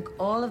 And took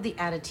all of the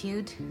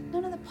attitude,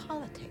 none of the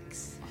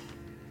politics.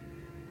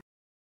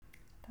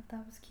 I thought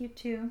that was cute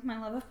too. My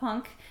love of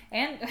punk.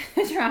 And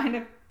trying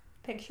to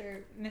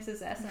picture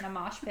Mrs. S in a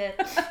mosh pit.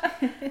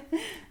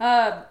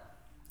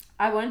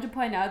 I wanted to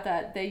point out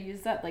that they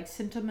use that like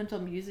sentimental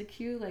music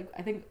cue. Like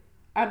I think,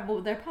 well,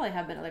 there probably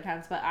have been other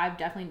times, but I've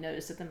definitely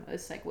noticed it the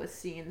most like with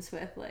scenes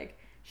with like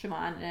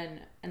Siobhan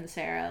and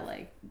Sarah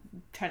like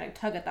trying to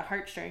tug at the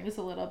heartstrings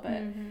a little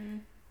bit. Mm-hmm.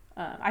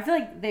 I feel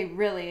like they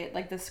really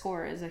like the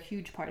score is a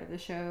huge part of the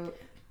show.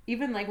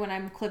 Even like when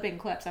I'm clipping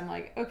clips, I'm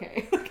like,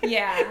 okay,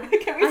 yeah,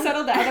 can we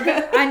settle down a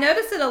bit? I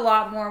notice it a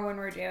lot more when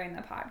we're doing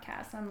the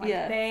podcast. I'm like,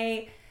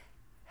 they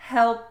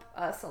help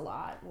us a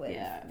lot with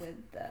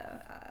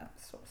the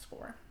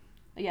score.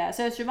 Yeah,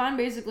 so Siobhan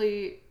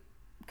basically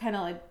kind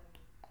of like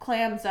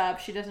clams up.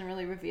 She doesn't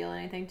really reveal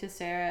anything to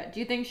Sarah. Do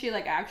you think she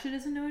like actually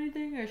doesn't know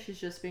anything, or she's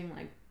just being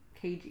like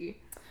cagey?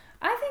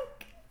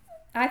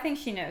 I think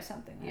she knows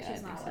something that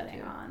she's not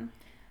letting on.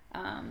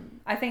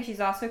 I think she's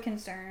also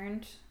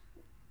concerned.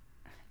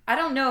 I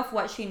don't know if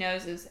what she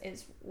knows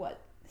is what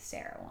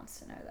Sarah wants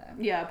to know,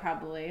 though. Yeah,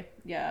 probably.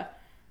 Yeah.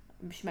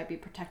 She might be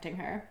protecting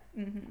her.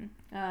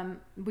 Mm-hmm.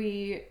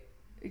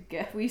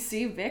 We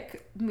see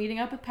Vic meeting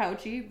up with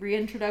Pouchy.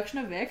 Reintroduction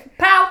of Vic.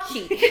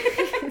 Pouchy!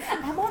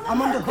 I'm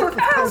on the hook for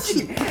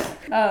Pouchy.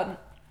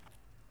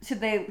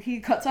 So he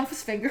cuts off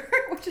his finger,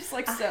 which is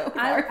like so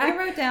hard. I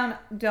wrote down,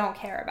 don't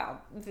care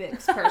about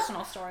Vic's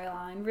personal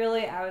storyline.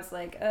 Really, I was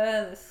like,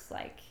 this is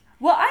like...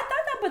 Well, I thought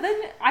that, but then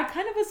I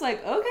kind of was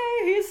like,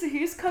 okay,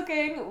 he's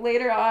cooking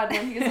later on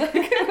when he's like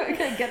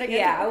getting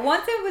yeah,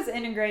 once it was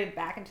integrated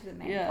back into the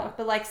main plot.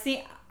 But like,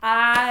 see,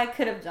 I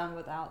could have done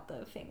without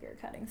the finger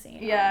cutting scene.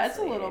 Yeah,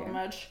 honestly. it's a little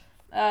much.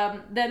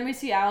 Then we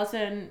see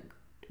Allison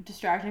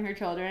distracting her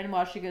children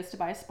while she goes to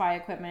buy spy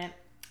equipment.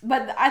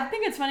 But I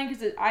think it's funny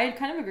because I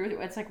kind of agree with it.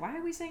 It's like, why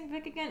are we saying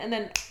Vic again? And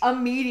then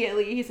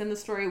immediately he's in the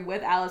story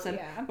with Allison,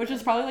 which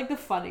is probably like the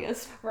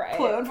funniest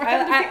clone for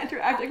him to be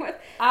interacting with.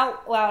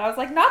 Out loud, I was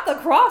like, not the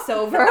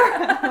crossover.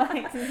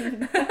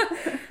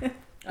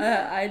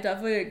 I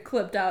definitely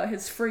clipped out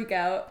his freak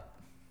out.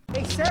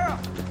 Hey, Sarah!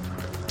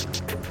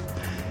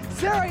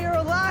 Sarah, you're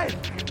alive!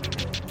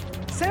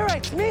 Sarah,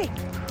 it's me!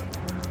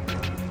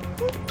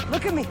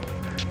 Look at me!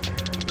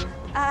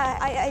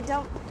 I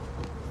don't...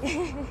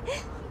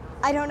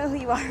 I don't know who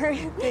you are.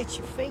 Bitch,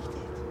 you faked it.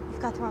 You've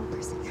got the wrong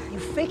person. You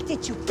faked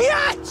it, you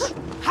bitch!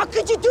 How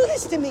could you do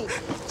this to me?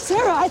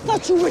 Sarah, I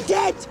thought you were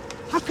dead.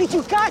 How could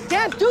you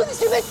goddamn do this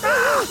to me?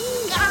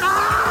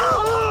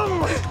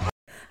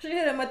 She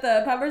hit him with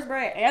the pepper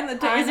spray and the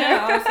taser. I know.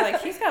 I was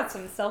like, she's got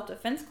some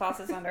self-defense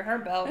classes under her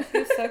belt. She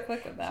was so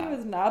quick with that. She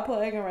was not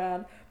playing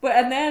around.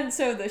 And then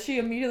she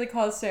immediately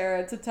calls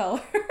Sarah to tell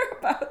her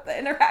about the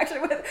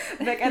interaction with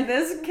Vic, and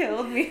this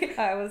killed me.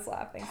 I was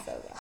laughing so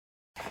loud.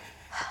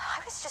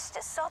 I was just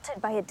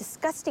assaulted by a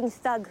disgusting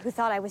thug who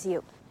thought I was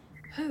you.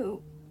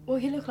 Who?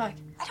 What did he look like?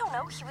 I don't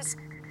know. He was...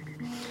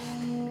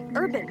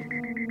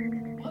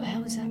 urban. What the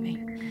hell does that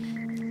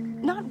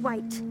mean? Not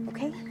white,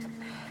 okay?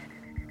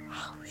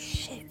 Oh,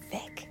 shit,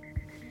 Vic.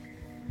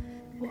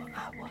 What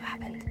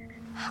happened?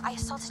 I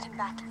assaulted him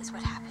back, is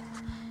what happened.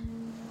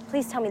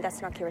 Please tell me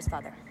that's not Kira's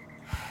father.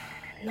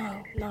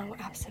 No,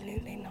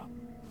 absolutely not.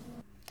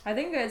 I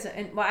think it's,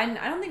 I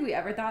don't think we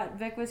ever thought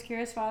Vic was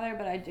Kira's father,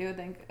 but I do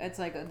think it's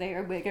like they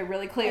make it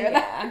really clear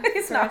that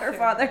he's not her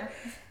father.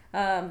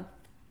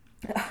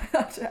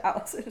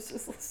 Allison is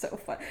just so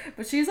fun,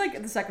 but she's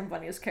like the second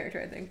funniest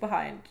character I think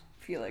behind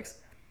Felix.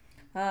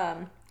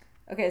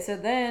 Okay, so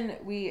then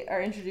we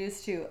are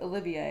introduced to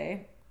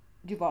Olivier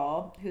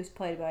Duval, who's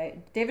played by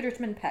David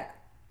Richmond Peck.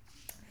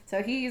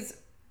 So he's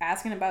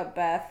asking about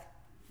Beth.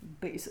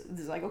 Basically,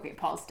 he's like, okay,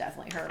 Paul's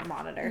definitely her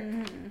monitor.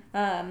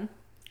 Mm-hmm.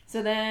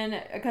 So then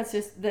it cuts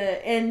to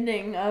the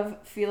ending of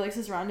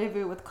Felix's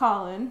rendezvous with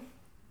Colin.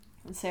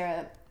 And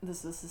Sarah,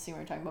 this is the scene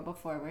we were talking about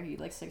before where he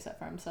like sticks up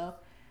for himself.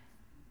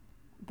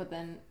 But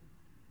then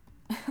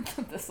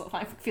this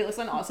line, Felix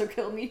line also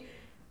killed me.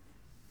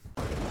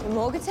 The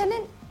morgue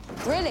attendant?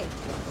 Really?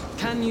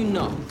 Can you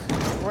knock?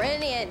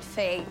 Brilliant,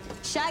 Fee.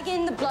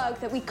 Shagging the bloke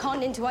that we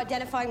conned into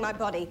identifying my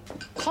body.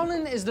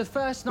 Colin is the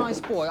first nice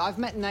boy I've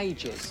met in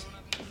ages.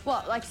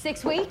 What, like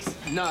 6 weeks?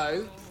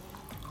 No,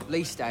 at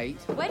least 8.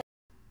 When?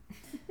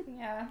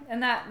 Yeah,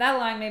 and that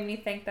line made me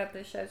think that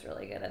this show's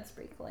really good at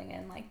sprinkling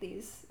in like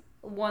these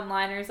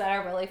one-liners that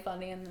are really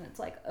funny, and then it's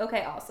like,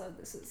 okay, also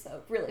this is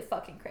a really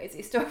fucking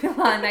crazy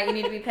storyline that you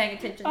need to be paying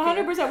attention to.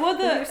 100%. Well,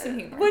 there's some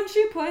humor. When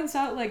she points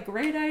out like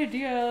great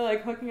idea,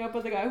 like hooking up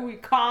with a guy who we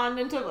conned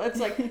into, it's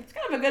like it's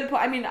kind of a good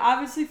point. I mean,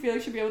 obviously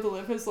Felix should be able to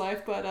live his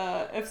life, but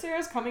if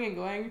Sarah's coming and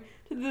going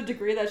to the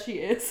degree that she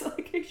is,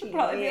 like he should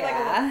probably be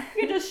like,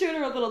 you just shoot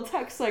her a little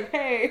text like,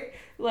 hey,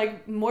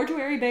 like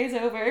mortuary bay's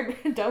over,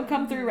 don't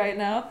come through right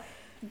now.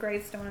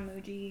 Gravestone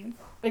emoji.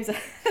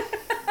 Exactly.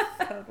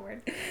 Code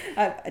word.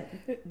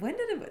 When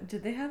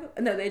did they have?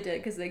 No, they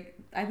did, because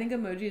I think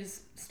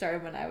emojis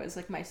started when I was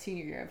like my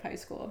senior year of high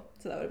school,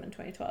 so that would have been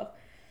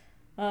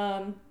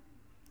 2012.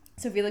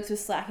 So Felix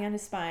was slacking on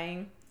his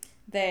spying.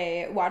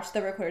 They watched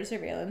the recorded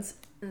surveillance,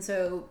 and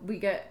so we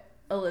get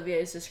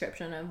Olivier's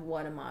description of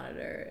what a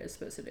monitor is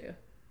supposed to do.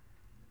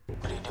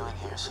 What are you doing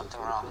here?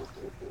 Something wrong?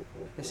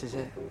 This is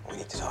it. We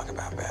need to talk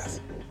about Beth.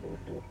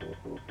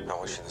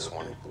 How was she this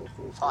morning?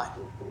 Fine.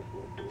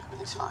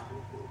 Everything's fine.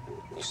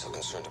 You still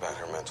concerned about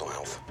her mental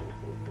health?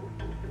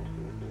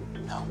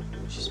 No,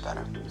 she's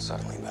better.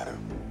 Suddenly better.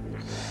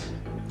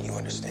 You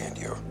understand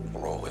your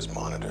role as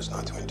monitors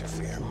not to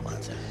interfere,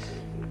 right?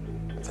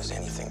 If there's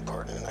anything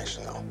pertinent, I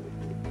should know.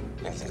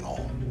 Anything at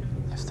all.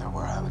 If there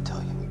were, I would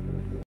tell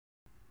you.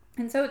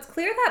 And so it's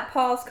clear that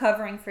Paul's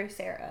covering for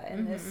Sarah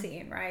in this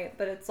scene, right?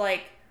 But it's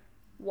like,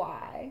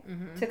 why?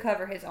 Mm-hmm. To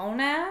cover his own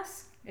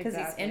ass? Because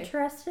he's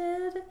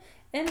interested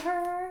in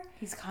her?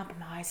 He's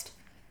compromised.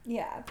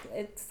 Yeah,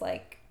 it's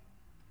like,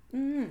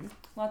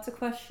 lots of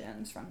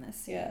questions from this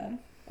scene. Yeah.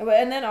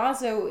 And then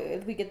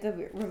also, we get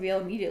the reveal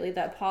immediately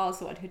that Paul is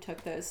the one who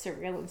took those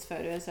surveillance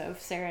photos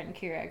of Sarah and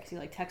Kira, because he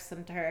like texts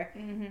them to her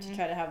to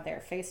try to have their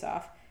face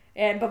off.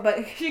 And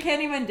but she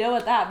can't even deal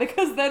with that,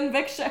 because then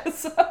Vic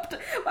shows up.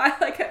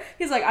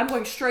 He's like, I'm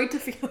going straight to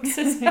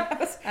Felix's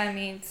house. I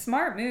mean,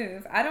 smart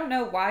move. I don't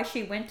know why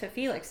she went to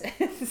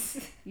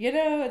Felix's.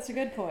 It's a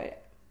good point.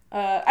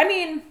 I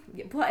mean,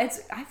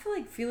 I feel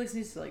like Felix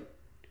needs to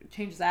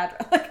change his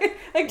address.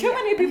 Like too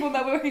many people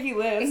know where he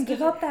lives. And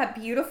give up that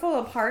beautiful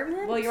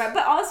apartment. Well, you're right.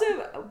 But also,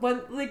 when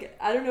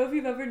I don't know if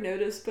you've ever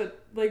noticed,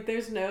 but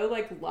there's no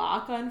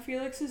lock on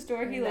Felix's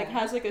door. He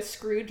has a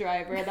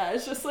screwdriver that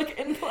is just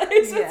in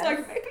place. Yeah. It's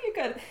like, maybe you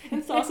could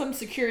install some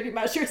security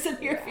measures in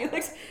here,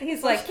 Felix.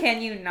 He's like,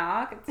 can you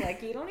knock? It's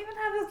like, you don't even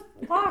have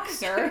a lock,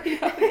 sir.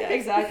 Yeah,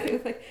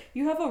 exactly.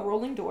 You have a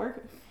rolling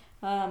door.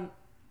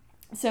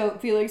 So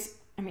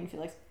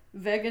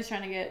Vic is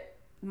trying to get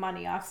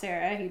money off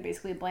Sarah. He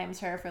basically blames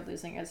her for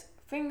losing his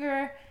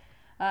finger.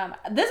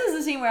 This is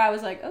the scene where I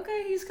was like,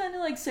 okay, he's kind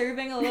of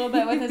serving a little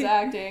bit with his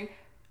acting.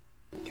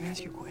 Can I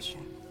ask you a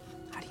question?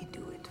 How do you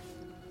do it?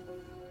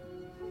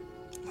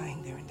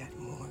 Lying there in that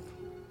morgue,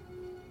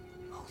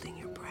 holding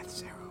your breath,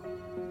 Sarah,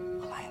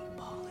 while I am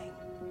bawling.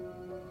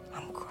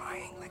 I'm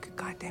crying like a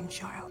goddamn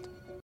child.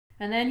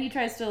 And then he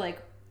tries to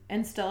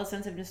instill a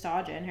sense of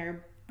nostalgia in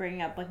her,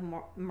 bringing up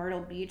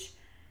Myrtle Beach.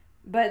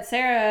 But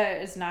Sarah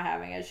is not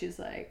having it. She's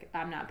like,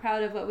 I'm not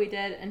proud of what we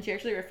did. And she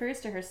actually refers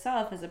to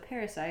herself as a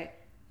parasite.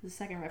 This is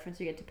the second reference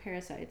we get to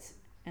parasites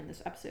in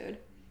this episode.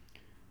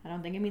 I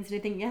don't think it means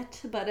anything yet,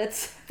 but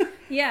it's...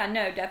 Yeah,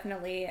 no,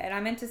 definitely. And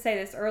I meant to say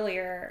this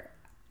earlier.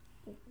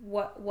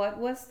 What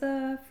was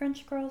the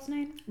French girl's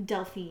name?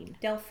 Delphine.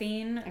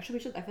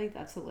 Actually, I think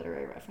that's a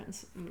literary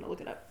reference. I'm going to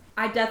look it up.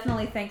 I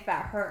definitely think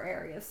that her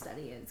area of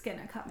study is going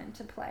to come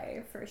into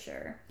play, for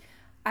sure.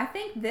 I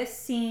think this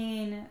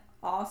scene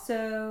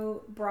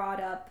also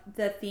brought up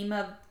the theme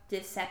of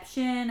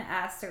deception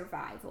as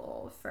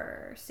survival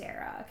for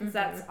Sarah, because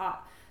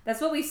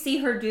that's what we see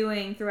her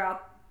doing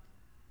throughout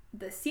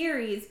the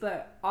series,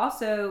 but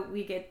also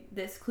we get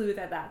this clue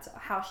that that's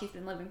how she's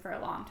been living for a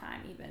long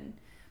time, even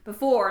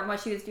before, and what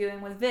she was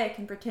doing with Vic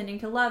and pretending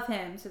to love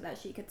him so that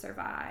she could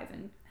survive,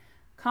 and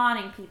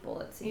conning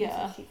people, it seems,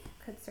 so she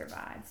could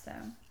survive. So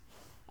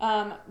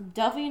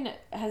Delphine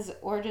has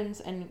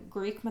origins in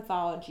Greek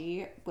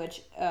mythology,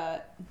 which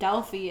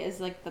Delphi is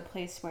the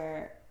place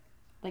where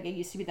it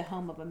used to be the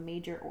home of a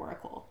major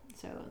oracle.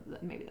 So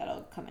maybe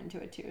that'll come into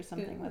it too.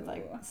 Something with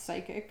like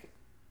psychic,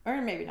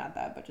 or maybe not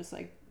that, but just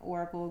like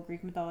Oracle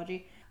Greek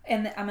mythology.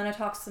 And I'm going to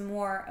talk some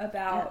more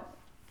about. Yeah.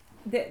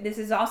 This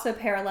is also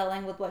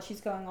paralleling with what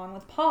she's going on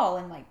with Paul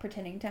and like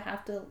pretending to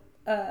have to.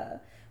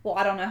 Well,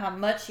 I don't know how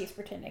much she's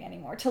pretending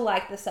anymore to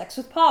like the sex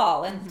with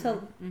Paul and to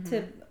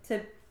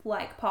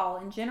like Paul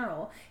in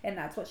general, and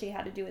that's what she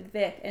had to do with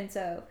Vic. And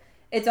so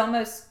it's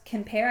almost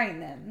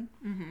comparing them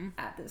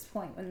at this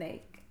point when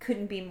they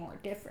couldn't be more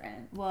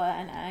different. Well,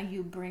 and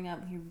you're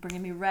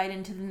bringing me right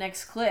into the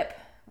next clip,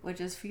 which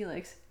is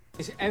Felix.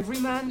 Is every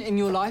man in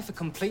your life a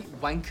complete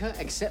wanker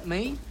except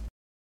me?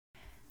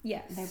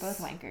 Yes. They're both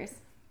wankers.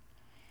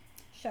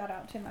 Shout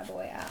out to my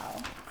boy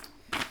Al.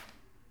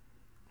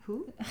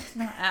 Who?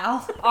 Not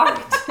Al.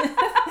 Art.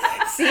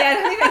 See, I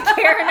don't even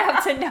care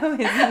enough to know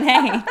his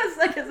name. I was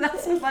like, is that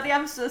somebody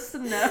I'm supposed to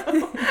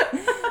know?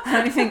 I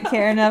don't even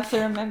care enough to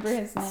remember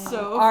his name.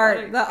 So Art.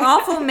 funny. The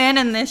awful men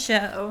in this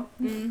show.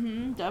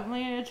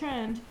 Definitely a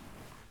trend.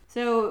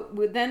 So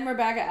then we're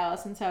back at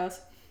Allison's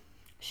house.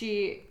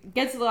 She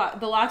gets the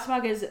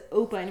locksbox is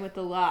open with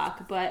the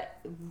lock, but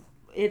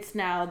it's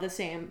now the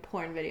same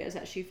porn videos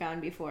that she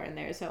found before in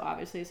there, so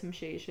obviously some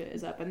shady shit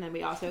is up. And then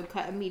we also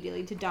cut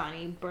immediately to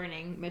Donnie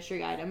burning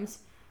mystery items,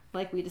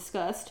 like we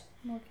discussed.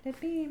 What could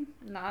it be?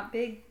 Not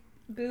big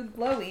boob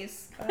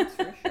blowies, that's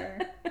for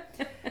sure.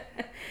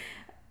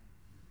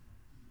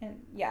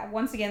 And yeah,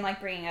 once again, like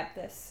bringing up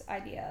this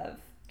idea of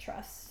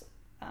trust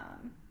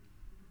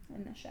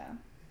in the show.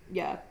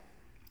 Yeah.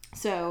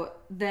 So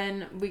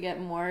then we get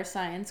more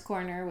science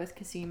corner with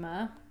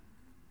Cosima.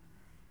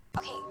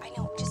 Okay, I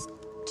know, just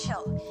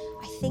chill.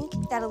 I think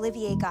that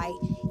Olivier guy,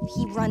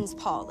 he runs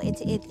Paul.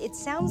 It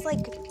sounds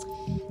like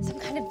some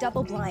kind of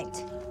double blind.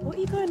 What are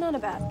you going on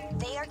about?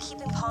 They are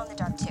keeping Paul in the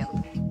dark too,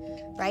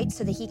 right?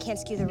 So that he can't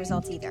skew the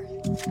results either.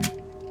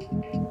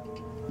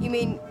 You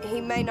mean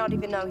he may not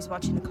even know he's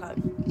watching a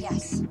clone?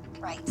 Yes,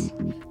 right.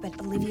 But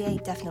Olivier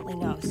definitely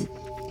knows.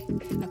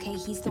 Okay,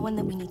 he's the one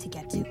that we need to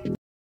get to.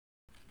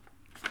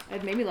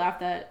 It made me laugh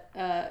that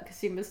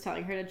Cosima's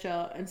telling her to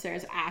chill and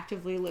Sarah's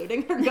actively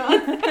loading her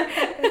gun.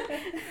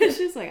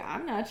 She's like,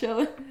 I'm not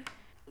chilling.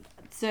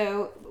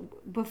 So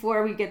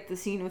before we get the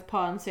scene with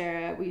Paul and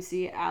Sarah, we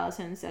see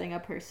Allison setting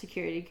up her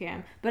security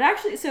cam. But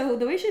actually, so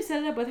the way she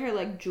set it up with her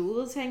like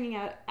jewels hanging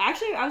out,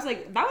 actually I was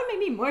like, that would make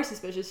me more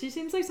suspicious. She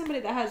seems like somebody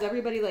that has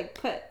everybody like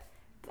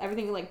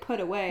everything like put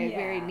away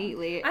very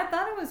neatly. I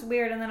thought it was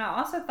weird, and then I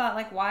also thought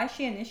like, why is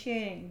she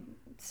initiating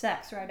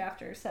sex right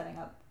after setting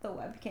up the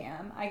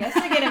webcam? I guess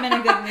to get him in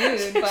a good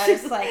mood, but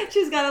it's like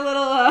she's got a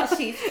little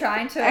she's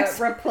trying to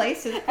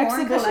replace his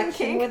porn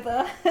collection with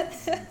a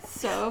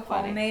so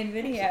funny homemade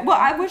video.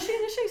 Well, was she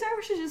initiating sex, or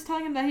was she just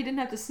telling him that he didn't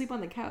have to sleep on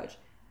the couch?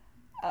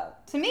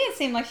 To me it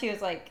seemed like she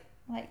was like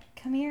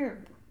come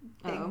here,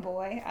 big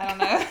boy. I don't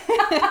know.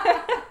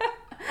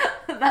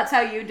 That's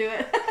how you do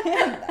it.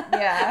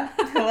 Yeah,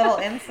 a little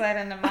insight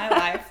into my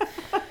life.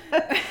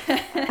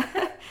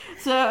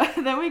 So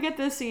then we get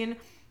this scene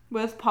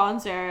with Paul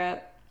and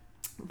Sarah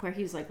where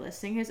he's like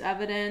listing his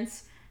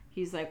evidence.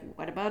 He's like,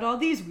 what about all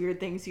these weird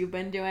things you've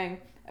been doing?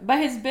 But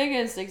his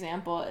biggest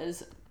example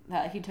is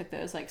that he took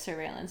those like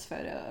surveillance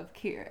photo of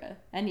Kira,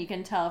 and you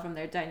can tell from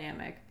their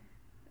dynamic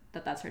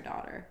that that's her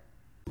daughter.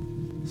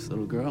 This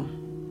little girl.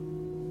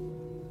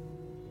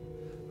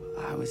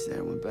 I was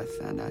there when Beth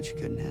found out she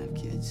couldn't have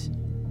kids.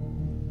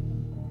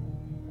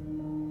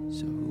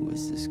 So who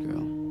was this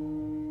girl?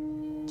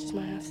 She's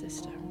my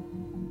half-sister.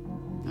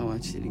 I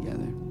watched you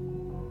together.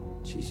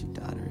 She's your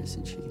daughter,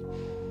 isn't she?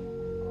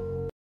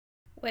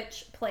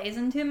 Which plays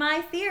into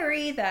my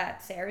theory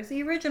that Sarah's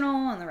the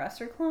original and the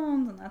rest are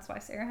clones, and that's why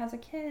Sarah has a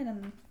kid.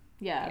 And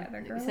yeah, the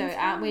other girl so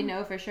we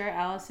know for sure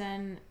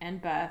Allison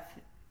and Beth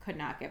could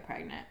not get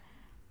pregnant.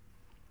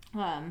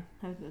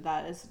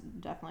 That is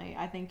definitely,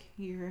 I think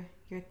your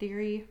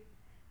theory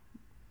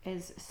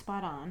is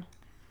spot on.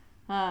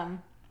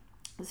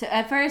 So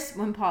at first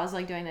when Paul's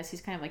like doing this,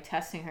 he's kind of like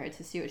testing her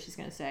to see what she's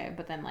gonna say,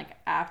 but then like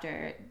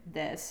after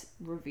this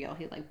reveal,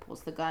 he like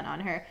pulls the gun on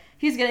her.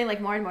 He's getting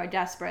like more and more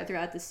desperate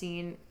throughout the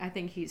scene. I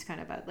think he's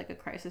kind of at like a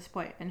crisis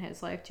point in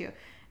his life too.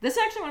 This is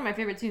actually one of my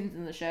favorite scenes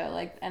in the show.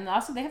 Like, and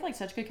also they have like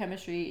such good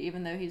chemistry,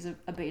 even though he's a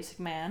basic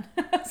man.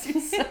 This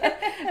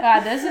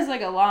is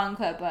like a long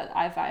clip, but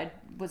I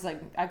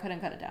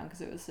couldn't cut it down because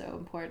it was so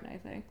important, I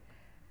think.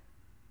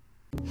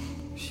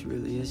 She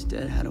really is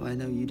dead. How do I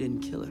know you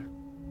didn't kill her?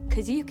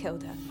 'Cause you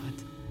killed her.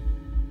 What?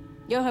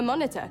 You're her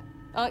monitor,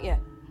 aren't you?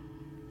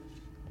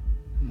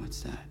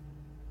 What's that?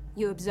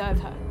 You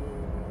observe her.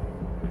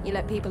 You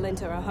let people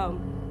into her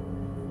home.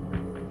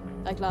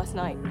 Like last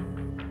night.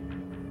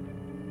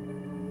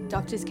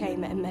 Doctors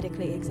came and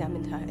medically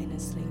examined her in her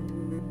sleep.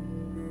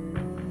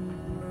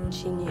 And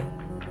she knew.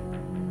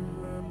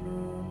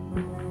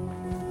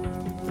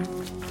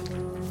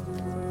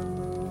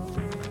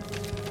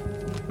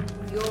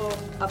 You're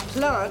a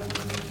plant.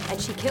 And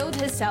she killed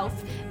herself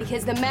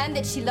because the man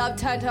that she loved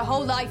turned her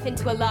whole life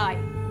into a lie.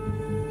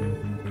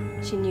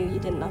 She knew you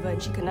didn't love her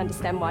and she couldn't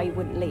understand why you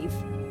wouldn't leave.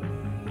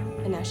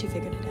 And now she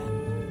figured it out.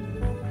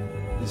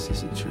 This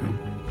isn't true.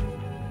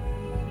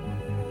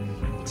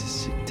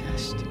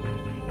 trust.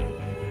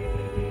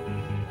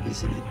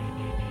 Isn't it?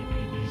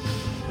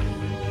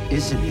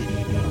 Isn't it?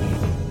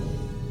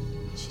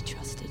 She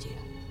trusted you.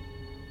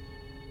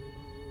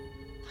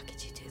 How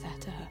could you do that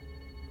to her?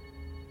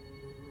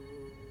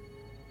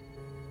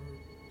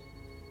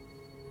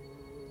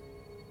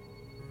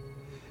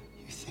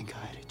 You think I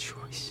had a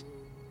choice?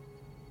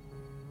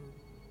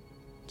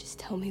 Just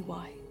tell me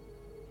why.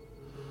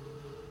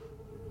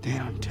 They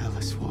don't tell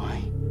us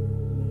why.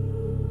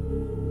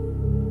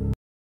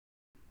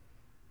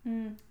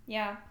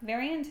 Yeah,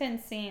 very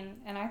intense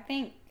scene, and I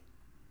think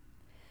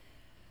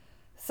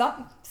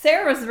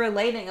Sarah was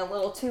relating a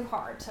little too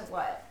hard to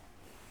what,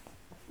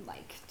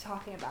 like,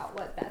 talking about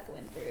what Beth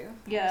went through.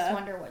 Yeah. I just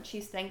wonder what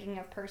she's thinking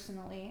of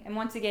personally. And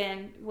once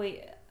again,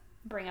 we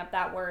bring up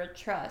that word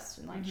trust,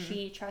 and like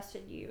she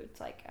trusted you. It's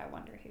like, I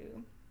wonder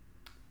who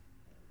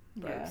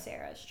broke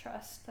Sarah's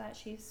trust that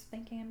she's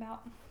thinking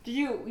about.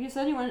 You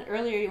said you wanted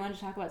to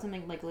talk about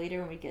something like later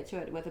when we get to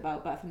it with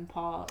about Beth and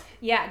Paul.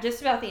 Yeah, just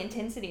about the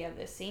intensity of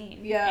this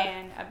scene. Yeah.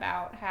 And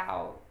about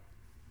how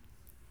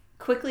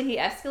quickly he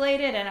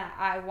escalated, and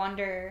I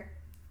wonder,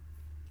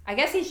 I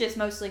guess he's just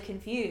mostly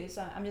confused.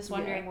 I'm just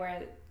wondering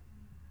where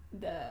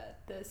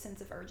the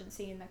sense of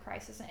urgency in the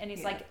crisis, and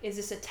he's like, is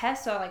this a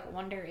test? So I like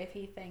wonder if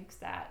he thinks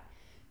that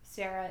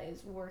Sarah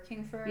is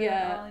working for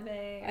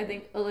Olivier. I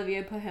think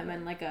Olivia put him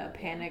in like a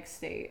panic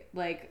state,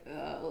 like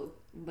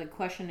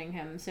questioning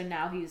him. So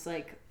now he's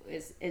like,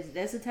 is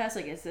this a test?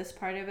 Like, is this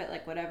part of it?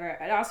 Like, whatever.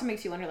 It also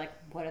makes you wonder, like,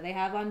 what do they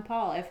have on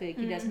Paul if he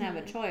doesn't have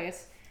a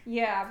choice?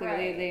 Yeah,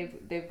 clearly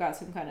they've got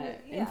some kind of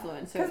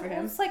influence over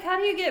him. It's like, how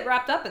do you get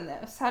wrapped up in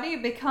this? How do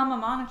you become a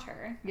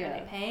monitor? Yeah. Are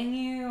they paying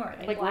you? Or are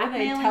they blackmailing you? What do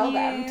they tell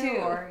them too?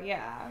 Or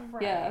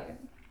Yeah.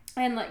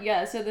 And like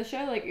so the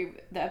show,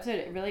 like the episode,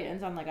 it really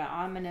ends on like an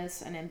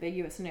ominous and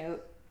ambiguous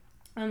note,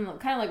 and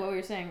kind of like what we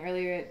were saying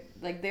earlier,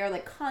 like they're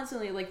like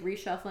constantly like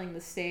reshuffling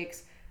the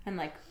stakes and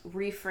like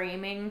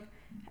reframing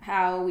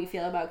how we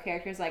feel about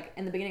characters. Like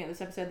in the beginning of this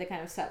episode, they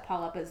kind of set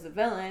Paul up as the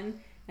villain,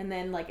 and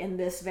then like in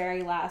this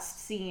very last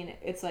scene,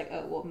 it's like,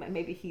 oh well,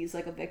 maybe he's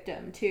like a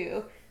victim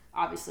too.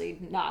 Obviously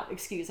not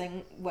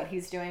excusing what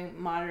he's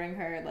doing, monitoring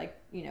her, like,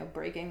 you know,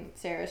 breaking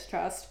Sarah's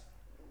trust.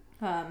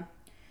 So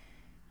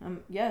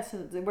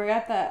we're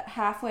at the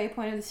halfway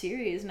point of the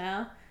series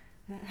now.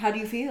 How do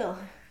you feel?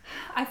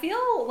 I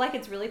feel like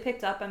it's really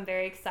picked up. I'm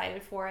very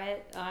excited for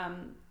it.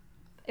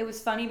 It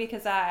was funny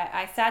because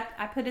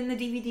I put in the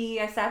DVD,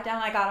 I sat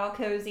down, I got all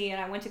cozy, and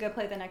I went to go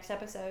play the next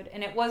episode,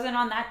 and it wasn't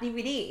on that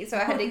DVD, so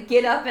I had to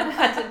get up and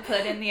had to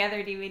put in the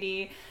other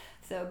DVD.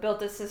 So it built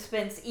the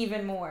suspense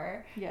even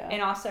more. Yeah.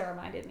 And also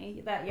reminded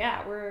me that,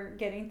 we're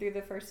getting through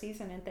the first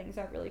season and things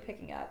are really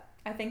picking up.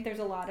 I think there's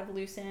a lot of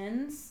loose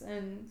ends,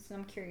 and so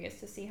I'm curious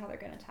to see how they're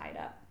going to tie it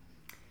up.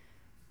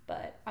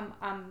 But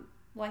I'm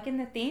liking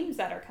the themes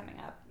that are coming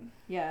up.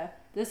 Yeah.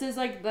 This is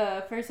like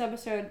the first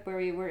episode where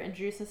we were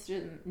introduced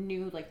to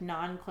new like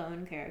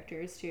non-clone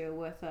characters too,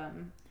 with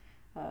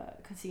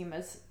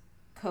Casima's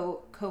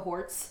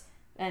cohorts,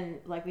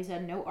 and like we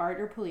said, no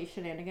art or police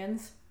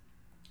shenanigans.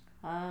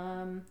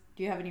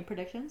 Do you have any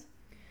predictions?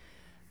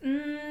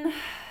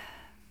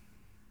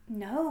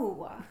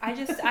 No, I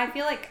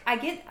feel like I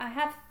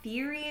have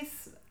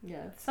theories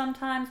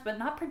sometimes, but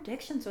not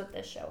predictions with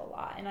this show a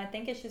lot. And I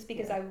think it's just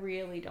because I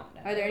really don't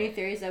know. Are there any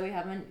theories that we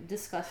haven't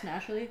discussed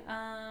naturally?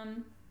 I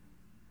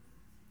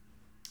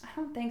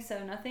don't think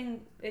so.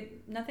 Nothing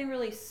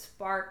really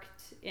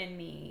sparked in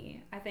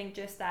me. I think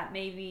just that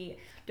maybe,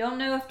 don't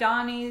know if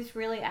Donnie's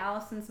really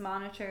Allison's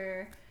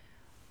monitor.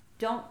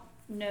 Don't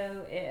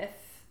know if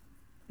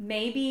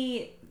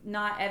maybe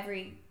not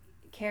every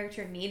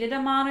character needed a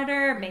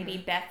monitor. Maybe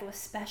Beth was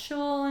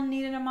special and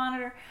needed a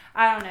monitor.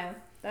 I don't know.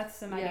 That's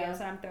some ideas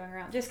that I'm throwing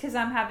around. Just because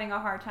I'm having a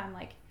hard time,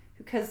 like,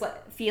 because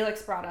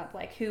Felix brought up,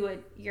 like, who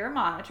would your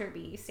monitor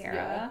be,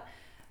 Sarah?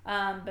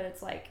 But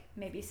it's like,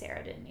 maybe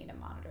Sarah didn't need a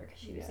monitor because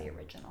she was the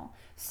original.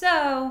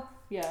 So,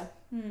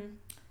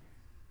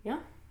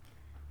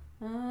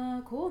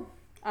 cool.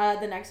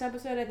 The next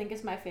episode, I think,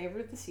 is my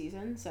favorite of the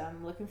season, so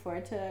I'm looking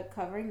forward to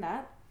covering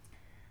that.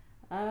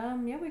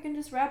 We can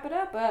just wrap it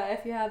up.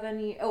 If you have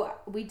any... Oh,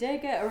 we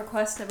did get a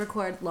request to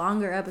record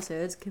longer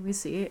episodes. Can we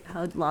see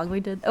how long we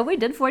did? Oh, we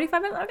did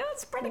 45 minutes. Okay,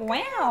 that's pretty good.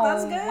 Wow.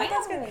 That's good. Wow.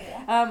 That's good.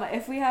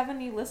 If we have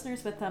any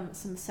listeners with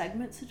some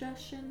segment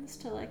suggestions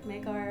to, like,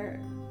 make our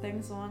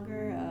things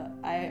longer,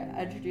 I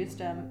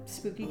introduced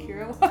Spooky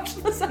Kira Watch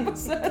this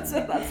episode,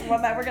 so that's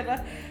one that we're going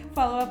to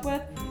follow up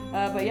with.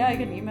 You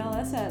can email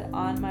us at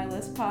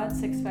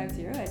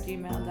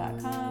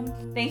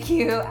onmylistpod650@gmail.com. Thank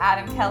you,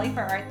 Adam Kelly,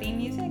 for our theme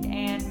music,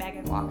 and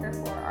Megan Walker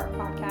for our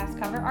podcast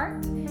cover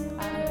art. And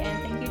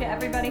thank you to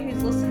everybody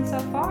who's listened so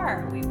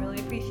far. We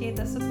really appreciate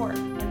the support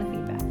and the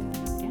feedback.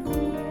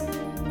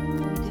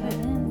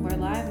 We're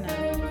live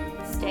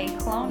now. Stay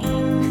cloney.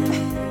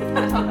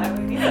 I don't know,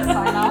 we need to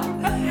sign off.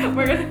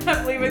 We're going to end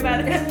up leaving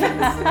that in.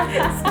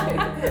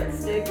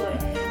 Stay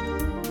cloney.